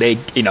salary. They,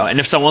 you know, and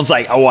if someone's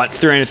like, I want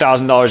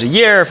 $300,000 a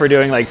year for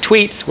doing like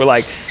tweets, we're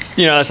like,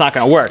 you know, that's not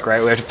going to work, right?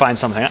 We have to find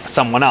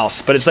someone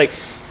else. But it's like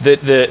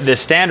the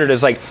standard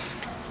is like,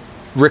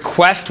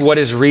 request what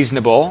is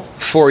reasonable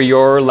for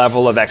your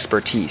level of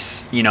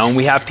expertise, you know, and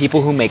we have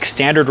people who make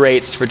standard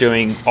rates for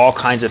doing all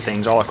kinds of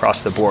things all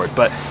across the board,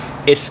 but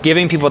it's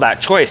giving people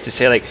that choice to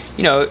say like,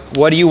 you know,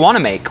 what do you want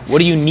to make? What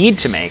do you need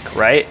to make,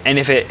 right? And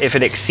if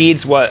it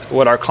exceeds what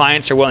our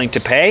clients are willing to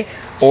pay,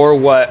 or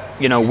what,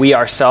 you know, we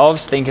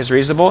ourselves think is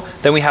reasonable,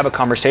 then we have a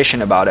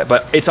conversation about it.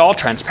 But it's all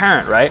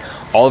transparent, right?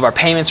 All of our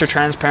payments are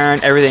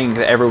transparent. Everything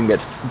that everyone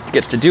gets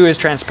to do is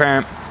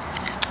transparent.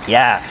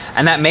 Yeah,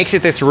 and that makes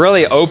it this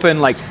really open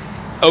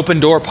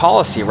door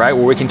policy, right?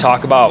 Where we can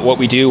talk about what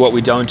we do, what we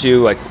don't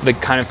do, like the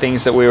kind of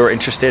things that we were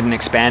interested in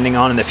expanding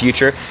on in the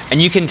future.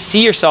 And you can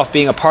see yourself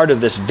being a part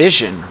of this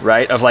vision,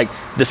 right? Of like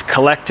this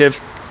collective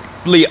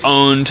privately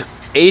owned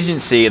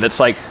agency that's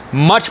like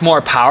much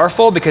more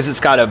powerful because it's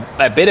got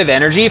a bit of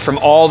energy from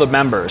all the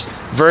members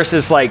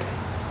versus like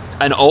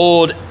an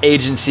old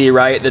agency,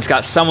 right, that's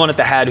got someone at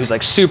the head who's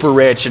like super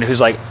rich and who's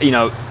like, you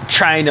know,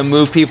 trying to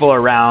move people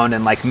around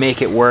and like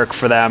make it work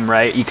for them,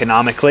 right,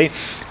 economically.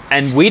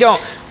 And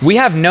we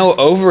have no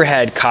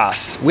overhead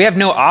costs. We have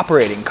no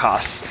operating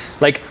costs.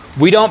 Like,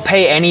 we don't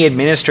pay any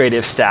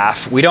administrative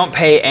staff. We don't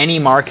pay any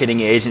marketing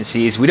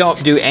agencies. We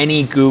don't do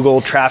any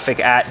Google traffic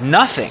ad,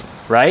 nothing,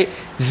 right?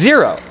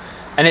 Zero.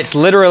 And it's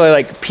literally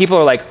like, people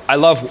are like,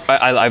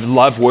 I've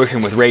loved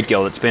working with Raid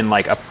Guild. It's been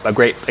like a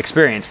great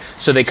experience.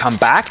 So they come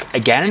back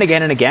again and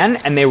again and again,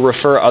 and they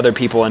refer other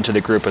people into the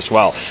group as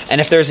well.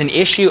 And if there's an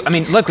issue, I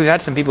mean, look, we've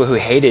had some people who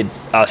hated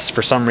us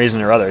for some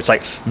reason or other. It's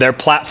like their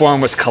platform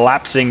was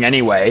collapsing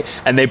anyway,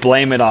 and they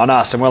blame it on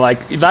us. And we're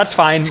like, that's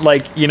fine.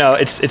 Like, you know,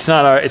 this is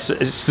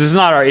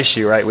not our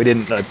issue, right? We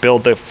didn't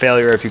build the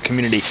failure of your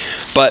community.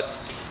 But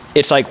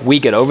it's like we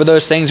get over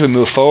those things, we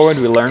move forward,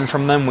 we learn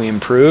from them, we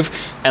improve,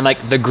 and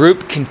like the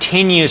group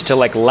continues to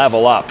like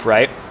level up,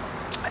 right?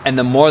 And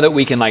the more that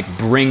we can like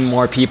bring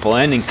more people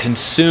in and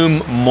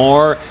consume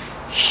more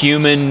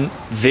human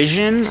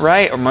vision,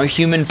 right, or more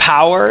human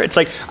power, it's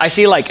like I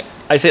say like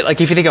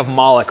if you think of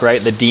Moloch,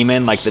 right, the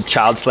demon, like the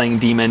child slaying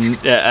demon,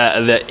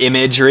 the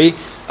imagery,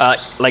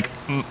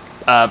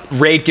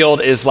 Raid Guild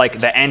is like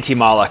the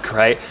anti-Moloch,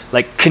 right?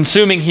 Like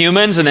consuming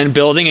humans and then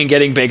building and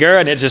getting bigger,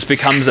 and it just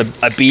becomes a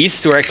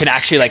beast where it can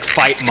actually like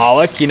fight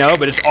Moloch, you know,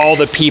 but it's all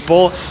the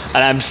people.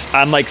 And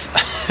I'm like,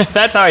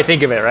 that's how I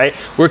think of it, right?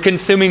 We're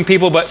consuming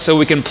people, but so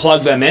we can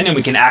plug them in and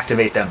we can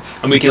activate them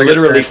and we can like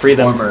literally free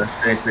them.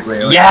 Basically.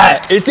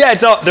 Like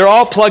they're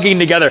all plugging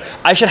together.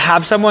 I should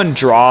have someone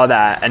draw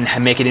that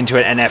and make it into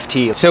an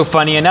NFT. So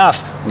funny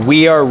enough,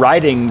 we are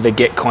writing the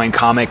Gitcoin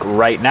comic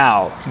right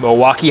now.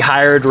 Milwaukee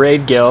hired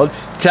Raid Guild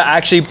to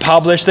actually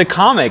publish the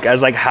comic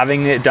as like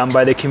having it done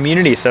by the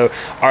community. So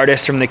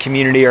artists from the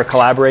community are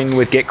collaborating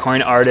with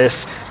Gitcoin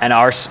artists, and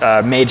our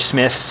mage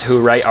smiths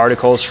who write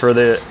articles for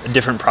the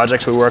different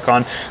projects we work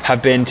on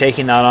have been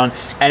taking that on,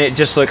 and it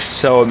just looks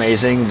so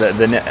amazing.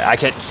 I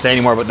can't say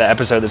any more about the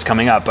episode that's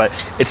coming up, but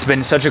it's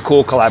been such a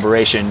cool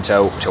collaboration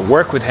to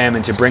work with him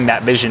and to bring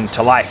that vision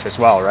to life as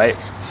well, right?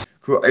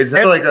 Cool. Is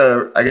there like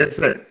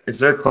is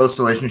there a close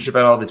relationship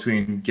at all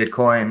between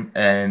Gitcoin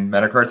and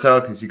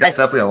Metacartel? Because you guys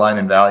definitely align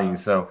in value.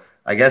 So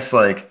I guess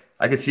like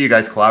I could see you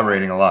guys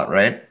collaborating a lot,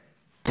 right?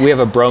 We have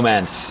a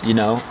bromance, you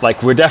know,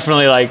 like we're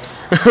definitely like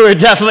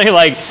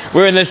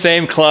we're in the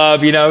same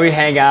club, you know, we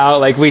hang out,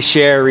 like we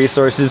share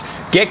resources.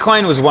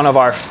 Gitcoin was one of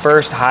our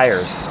first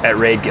hires at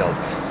Raid Guild.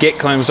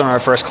 Gitcoin was one of our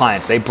first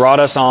clients. They brought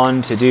us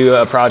on to do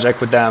a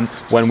project with them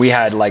when we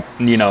had like,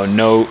 you know,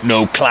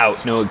 no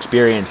clout, no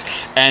experience.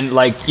 And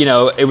like, you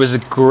know, it was a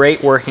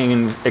great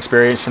working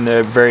experience from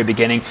the very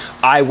beginning.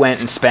 I went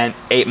and spent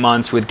 8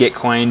 months with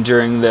Gitcoin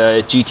during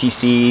the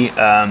GTC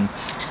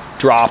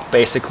drop,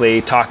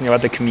 basically talking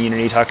about the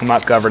community, talking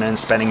about governance,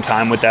 spending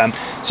time with them.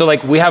 So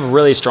like we have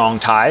really strong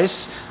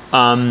ties.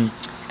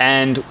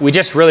 And we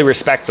just really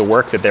respect the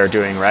work that they're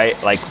doing, right?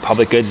 Like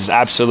public goods is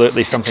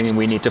absolutely something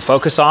we need to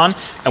focus on,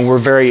 and we're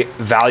very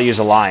values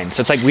aligned. So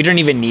it's like we don't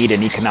even need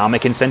an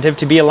economic incentive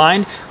to be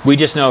aligned. We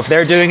just know if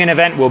they're doing an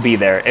event, we'll be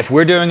there. If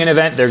we're doing an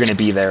event, they're gonna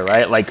be there,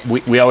 right? Like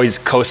we always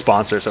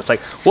co-sponsor. So it's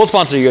like, we'll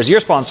sponsor you as your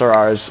sponsor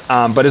ours,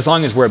 but as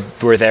long as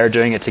we're there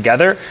doing it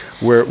together,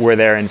 we're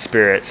there in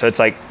spirit. So it's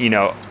like, you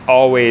know,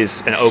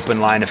 always an open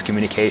line of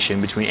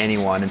communication between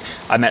anyone. And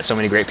I've met so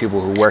many great people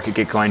who work at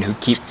Gitcoin who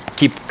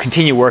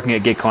continue working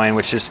at Gitcoin,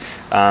 which is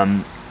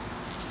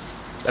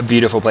a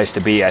beautiful place to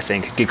be, I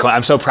think. Gitcoin,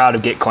 I'm so proud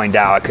of Gitcoin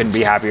DAO. I couldn't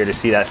be happier to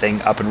see that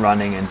thing up and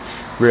running and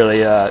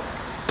really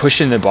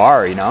pushing the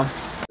bar, you know?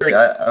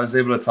 I was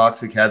able to talk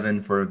to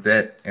Kevin for a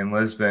bit in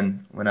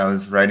Lisbon when I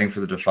was writing for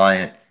the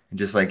Defiant, and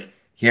just like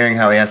hearing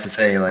how he has to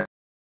say, like,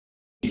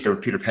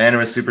 Peter Pan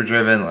was super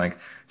driven, like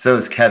so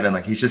is Kevin.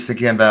 Like he's just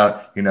thinking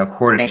about, you know,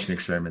 coordination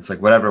experiments,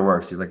 like whatever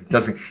works. He's like,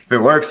 if it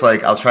works,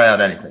 like I'll try out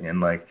anything.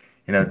 And like,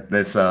 you know,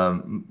 this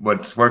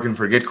what's working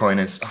for Gitcoin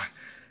is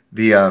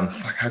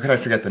how could I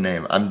forget the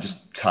name? I'm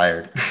just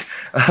tired.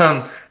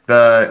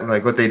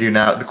 What they do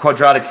now, the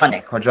quadratic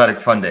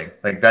funding,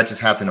 like that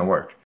just happened to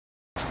work.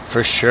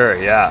 For sure,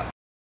 yeah.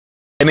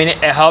 I mean,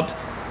 it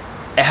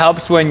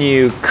helps when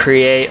you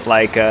create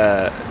like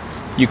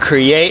you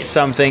create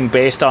something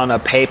based on a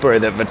paper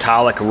that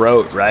Vitalik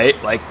wrote, right?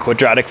 Like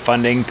quadratic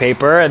funding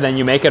paper, and then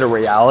you make it a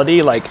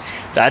reality. Like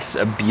that's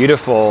a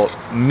beautiful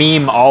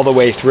meme all the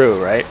way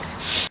through, right?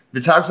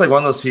 Vitalik's like one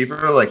of those people,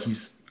 like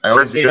I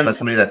always view him as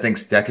somebody that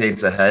thinks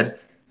decades ahead,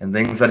 and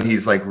things that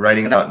he's like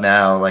writing about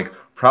now, like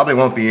probably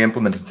won't be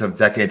implemented until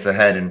decades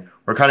ahead. And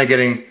we're kind of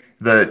getting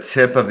the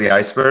tip of the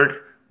iceberg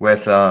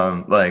with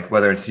like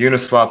whether it's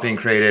Uniswap being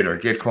created or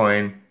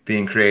Gitcoin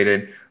being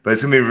created, but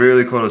it's gonna be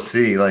really cool to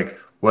see like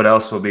what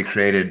else will be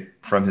created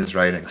from his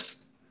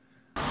writings.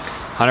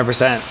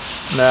 100%.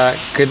 I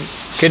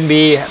couldn't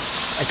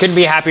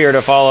be happier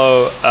to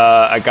follow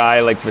a guy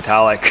like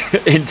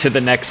Vitalik into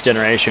the next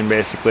generation,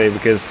 basically,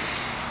 because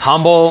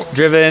humble,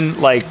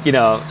 driven, like, you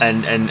know,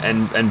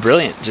 and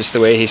brilliant, just the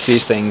way he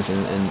sees things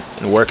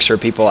and works for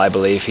people. I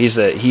believe he's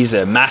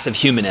a massive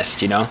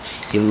humanist. You know,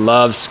 he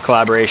loves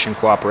collaboration,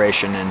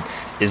 cooperation, and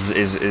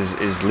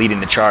is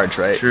leading the charge,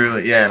 right?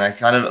 Truly, yeah. And I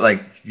kind of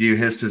like view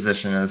his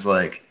position as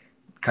like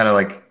kind of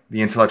like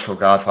the intellectual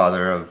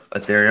godfather of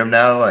Ethereum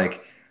now,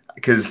 like,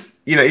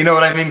 because you know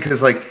what I mean,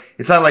 because like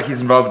it's not like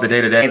he's involved with the day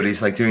to day, but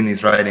he's like doing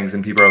these writings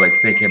and people are like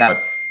thinking about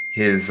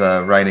his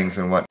writings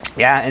and what.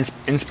 Yeah,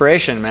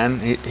 inspiration, man.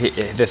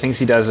 The things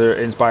he does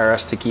inspire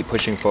us to keep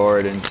pushing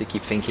forward and to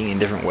keep thinking in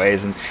different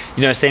ways. And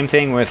you know, same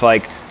thing with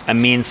like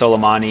Amin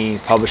Soleimani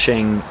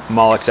publishing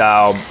Moloch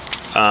DAO,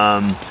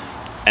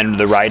 and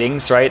the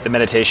writings, right? The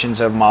meditations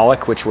of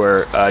Moloch, which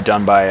were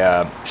done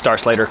by Star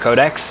Slater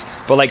Codex.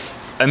 But like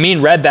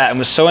Amin read that and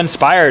was so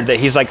inspired that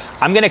he's like,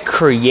 I'm going to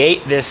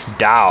create this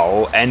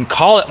DAO and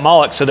call it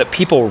Moloch so that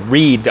people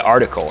read the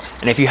article.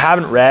 And if you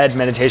haven't read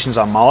Meditations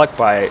on Moloch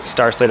by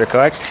Star Slater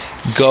Codex,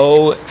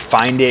 go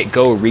find it,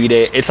 go read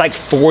it. It's like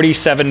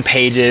 47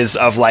 pages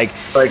of like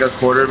a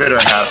quarter of it or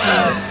half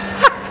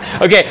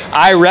of it. Okay,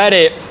 I read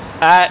it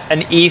at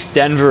an ETH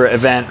Denver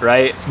event,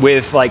 right,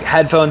 with like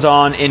headphones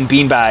on in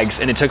beanbags,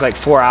 and it took like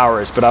 4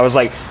 hours. But I was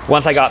like,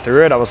 once I got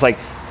through it, I was like,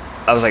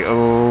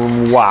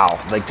 oh wow,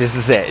 like this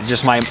is it. It's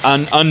just my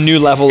new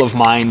level of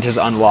mind has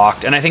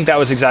unlocked, and I think that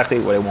was exactly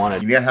what I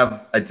wanted. You need to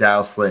have a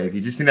DAO slave.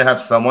 You just need to have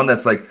someone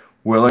that's like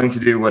willing to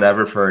do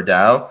whatever for a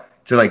DAO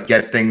to like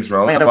get things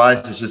rolling.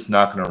 Otherwise, it's just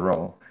not gonna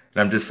roll.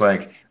 And I'm just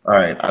like, all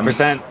right, I'm.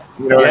 Percent.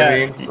 You know what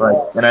I mean?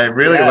 Like, and I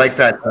really like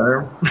that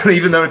term,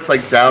 even though it's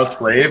like DAO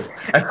slave.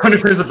 I wonder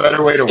if there's a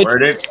better way to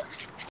word it.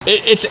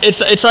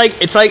 It's like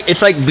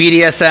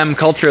BDSM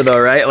culture though,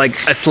 right?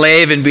 Like a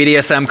slave in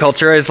BDSM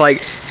culture is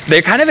like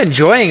they're kind of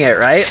enjoying it,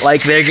 right?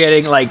 Like they're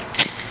getting like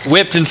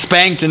whipped and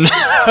spanked and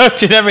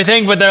hooked and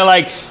everything, but they're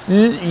like,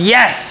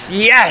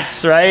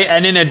 yes, right?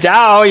 And in a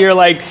DAO, you're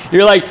like,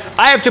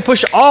 I have to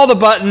push all the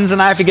buttons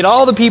and I have to get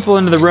all the people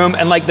into the room,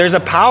 and like there's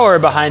a power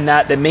behind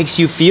that makes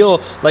you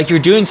feel like you're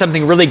doing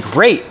something really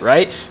great,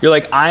 right? You're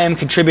like, I am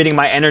contributing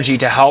my energy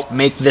to help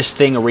make this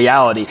thing a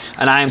reality,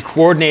 and I am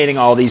coordinating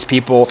all these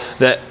people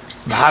that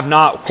have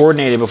not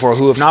coordinated before,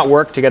 who have not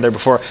worked together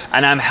before,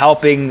 and I'm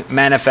helping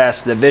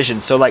manifest the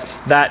vision. So like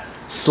that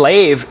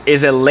slave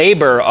is a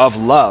labor of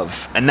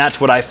love, and that's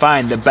what I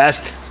find the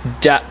best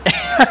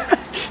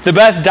the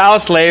best DAO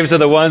slaves are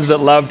the ones that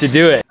love to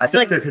do it. I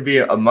feel like there could be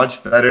a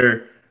much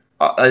better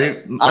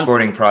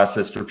onboarding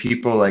process for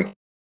people like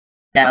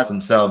DAOs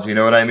themselves, you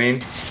know what I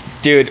mean?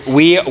 Dude,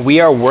 we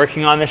are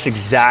working on this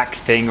exact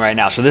thing right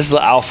now. So this is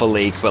the alpha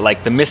leak, but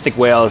like the Mystic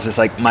Whales is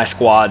like my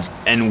squad,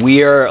 and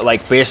we are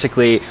like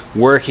basically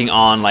working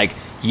on like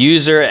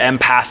user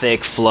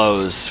empathic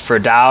flows for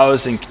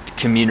DAOs and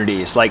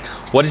communities. Like,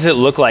 what does it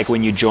look like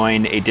when you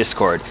join a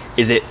Discord?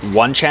 Is it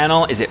one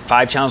channel? Is it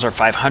 5 channels or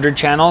 500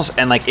 channels?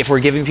 And like, if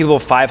we're giving people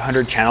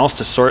 500 channels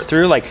to sort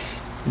through, like,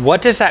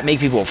 what does that make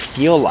people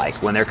feel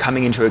like when they're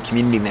coming into a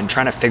community and then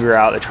trying to figure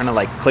out, they're trying to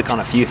like click on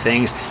a few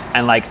things?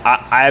 And like,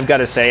 I've got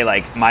to say,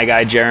 like, my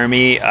guy,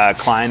 Jeremy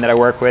Klein that I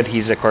work with,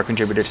 he's a core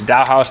contributor to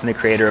DAO House and the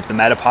creator of the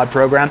Metapod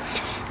program,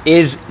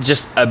 is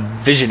just a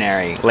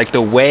visionary. Like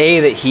the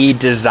way that he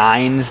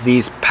designs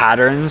these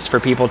patterns for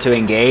people to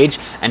engage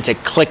and to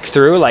click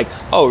through, like,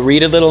 oh,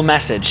 read a little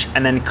message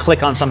and then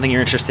click on something you're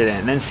interested in,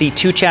 and then see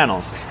 2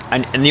 channels,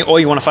 and you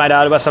want to find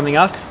out about something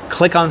else,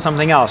 click on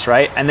something else,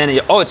 right? And then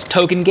it's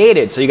token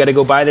gated, so you got to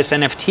go buy this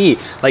NFT.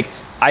 Like,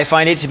 I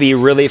find it to be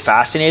really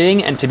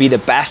fascinating and to be the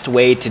best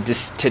way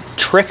to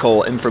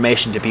trickle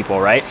information to people,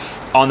 right?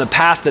 On the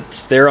path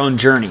that's their own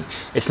journey.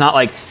 It's not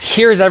like,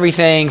 here's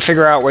everything,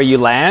 figure out where you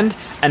land.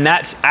 And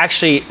that's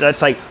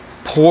like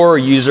poor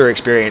user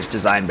experience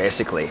design,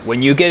 basically.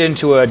 When you get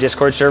into a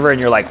Discord server and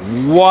you're like,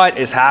 what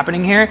is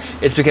happening here?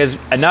 It's because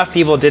enough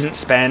people didn't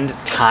spend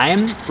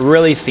time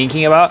really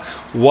thinking about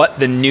what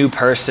the new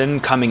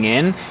person coming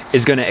in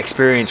is going to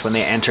experience when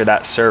they enter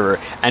that server.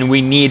 And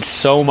we need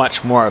so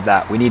much more of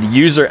that. We need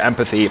user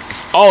empathy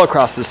all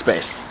across the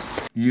space.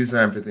 User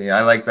empathy.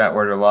 I like that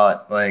word a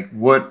lot. Like,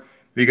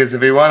 because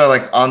if we want to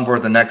like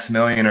onboard the next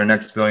million or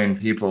next billion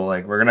people,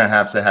 like, we're going to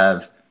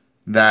have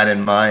that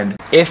in mind.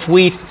 If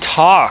we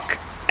talk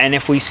and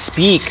if we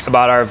speak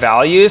about our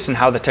values and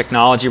how the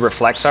technology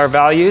reflects our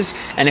values,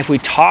 and if we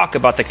talk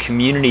about the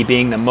community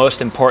being the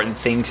most important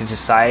thing to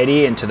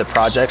society and to the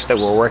projects that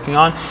we're working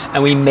on,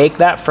 and we make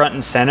that front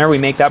and center, we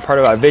make that part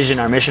of our vision,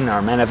 our mission,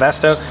 our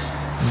manifesto,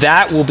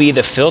 that will be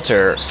the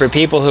filter for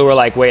people who are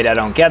like, wait, I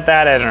don't get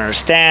that, I don't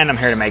understand, I'm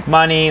here to make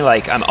money,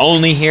 like, I'm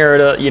only here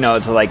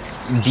to like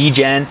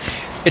degen.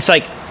 It's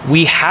like,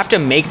 we have to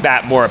make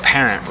that more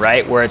apparent,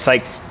 right? Where it's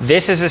like,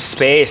 this is a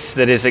space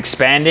that is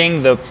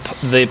expanding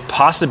the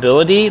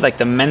possibility, like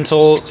the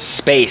mental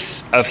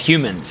space of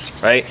humans,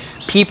 right?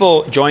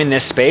 People join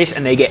this space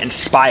and they get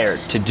inspired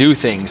to do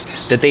things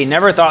that they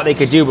never thought they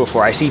could do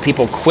before. I see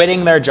people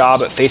quitting their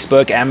job at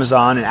Facebook,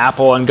 Amazon, and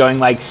Apple and going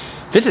like,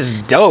 this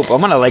is dope, I'm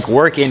gonna like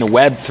work in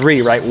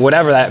Web3, right?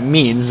 Whatever that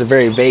means, it's a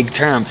very vague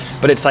term,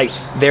 but it's like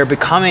they're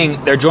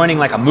joining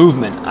like a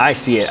movement. I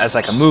see it as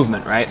like a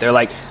movement, right? They're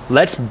like,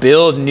 let's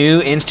build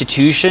new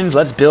institutions,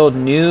 let's build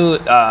new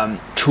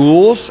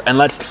tools, and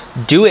let's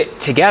do it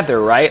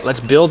together, right? Let's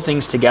build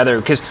things together,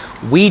 because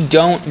we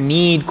don't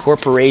need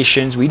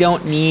corporations, we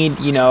don't need,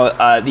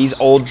 these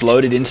old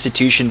bloated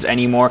institutions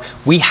anymore.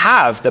 We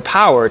have the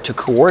power to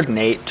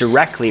coordinate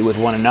directly with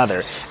one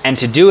another, and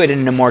to do it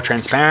in a more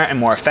transparent and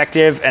more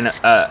effective and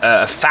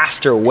a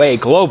faster way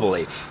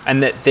globally.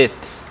 And that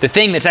the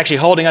thing that's actually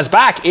holding us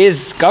back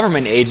is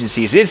government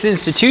agencies, is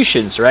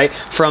institutions, right,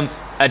 from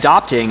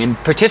adopting and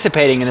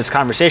participating in this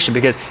conversation.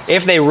 Because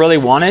if they really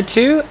wanted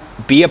to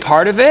be a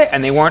part of it,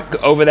 and they weren't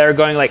over there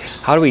going like,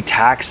 how do we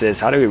tax this?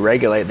 How do we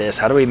regulate this?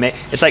 How do we make,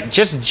 it's like,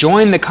 just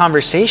join the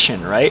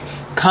conversation, right?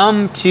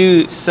 Come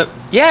to,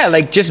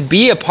 just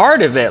be a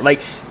part of it. Like,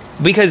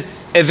 because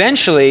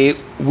eventually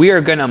we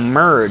are gonna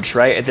merge,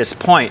 right, at this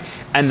point.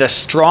 And the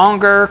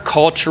stronger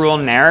cultural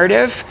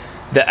narrative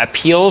that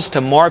appeals to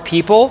more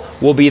people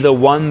will be the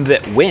one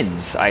that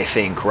wins, I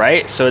think,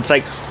 right? So it's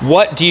like,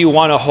 what do you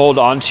want to hold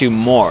on to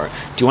more?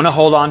 Do you want to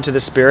hold on to the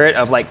spirit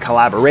of like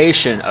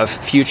collaboration, of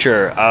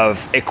future,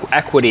 of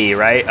equity,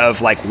 right? Of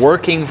like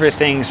working for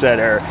things that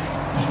are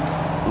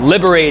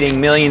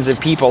liberating millions of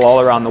people all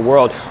around the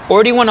world?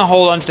 Or do you want to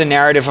hold on to the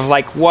narrative of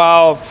like,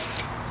 well,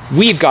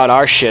 we've got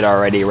our shit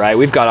already, right?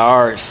 We've got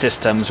our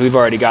systems, we've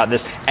already got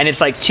this, and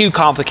it's like too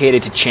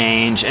complicated to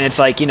change, and it's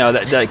like,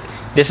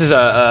 this is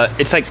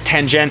it's like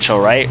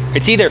tangential, right?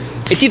 It's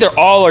either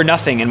all or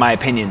nothing, in my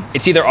opinion.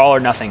 It's either all or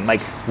nothing.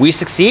 Like, we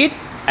succeed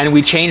and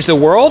we change the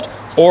world,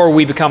 or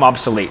we become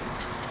obsolete,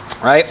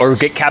 right? Or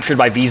get captured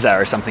by Visa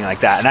or something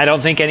like that. And I don't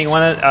think any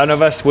one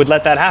of us would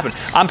let that happen.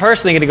 I'm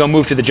personally gonna go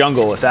move to the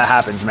jungle if that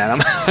happens, man.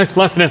 I'm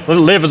gonna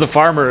live as a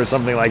farmer or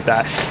something like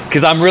that,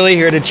 because I'm really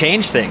here to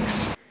change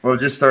things. We'll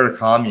just start a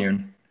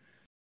commune.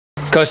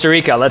 Costa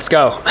Rica, let's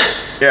go.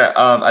 Yeah,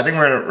 I think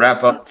we're gonna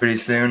wrap up pretty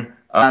soon.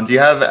 Do you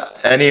have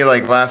any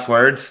like last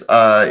words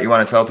you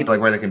want to tell people, like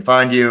where they can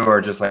find you,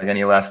 or just like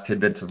any last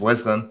tidbits of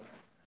wisdom?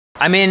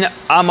 I mean,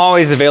 I'm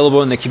always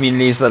available in the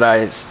communities that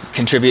I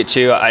contribute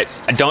to. I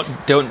don't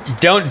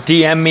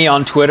DM me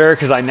on Twitter,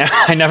 because I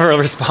never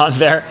respond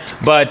there.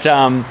 But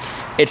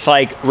it's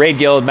like Raid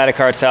Guild,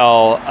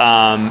 Metacartel,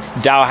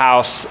 DAO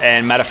House,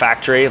 and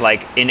Metafactory.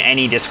 Like, in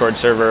any Discord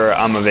server,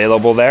 I'm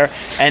available there.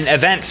 And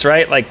events,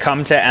 right? Like,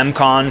 come to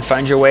MCon,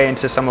 find your way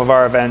into some of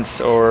our events,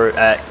 or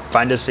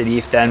find us at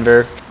ETH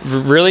Denver.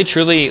 Really,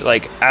 truly,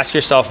 like, ask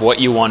yourself what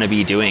you want to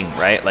be doing,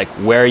 right? Like,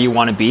 where you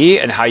want to be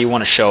and how you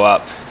want to show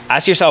up.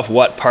 Ask yourself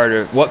what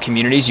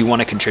communities you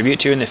want to contribute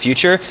to in the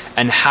future,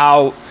 and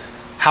how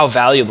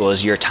valuable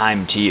is your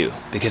time to you.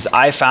 Because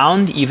I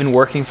found, even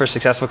working for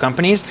successful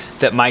companies,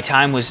 that my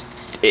time was,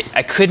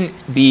 I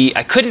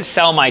couldn't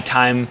sell my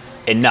time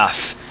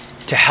enough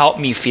to help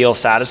me feel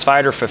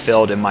satisfied or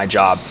fulfilled in my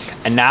job.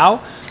 And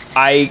now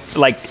I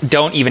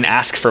don't even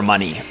ask for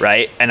money,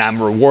 right? And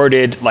I'm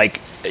rewarded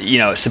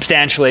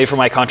substantially for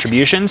my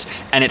contributions,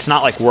 and it's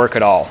not like work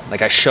at all.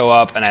 Like, I show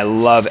up and I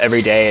love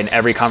every day and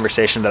every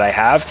conversation that I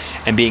have,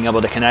 and being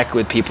able to connect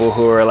with people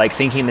who are like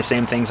thinking the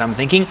same things I'm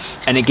thinking,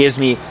 and it gives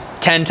me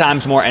 10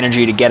 times more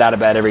energy to get out of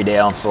bed every day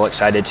and feel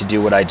excited to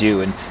do what I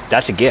do. And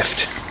that's a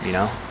gift,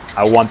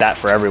 I want that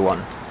for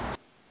everyone.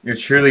 You're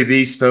truly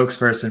the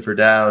spokesperson for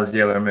DAOs,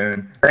 Yalor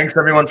Mewn. Thanks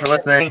everyone for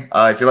listening.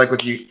 If you like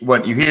what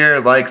you hear,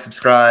 like,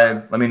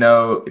 subscribe. Let me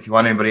know if you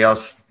want anybody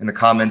else in the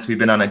comments. We've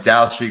been on a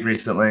DAO streak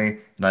recently,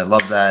 and I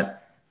love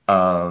that.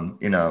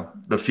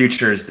 The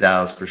future is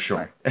DAOs for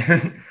sure.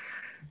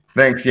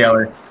 Thanks,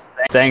 Yalor.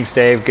 Thanks,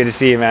 Dave. Good to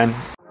see you, man.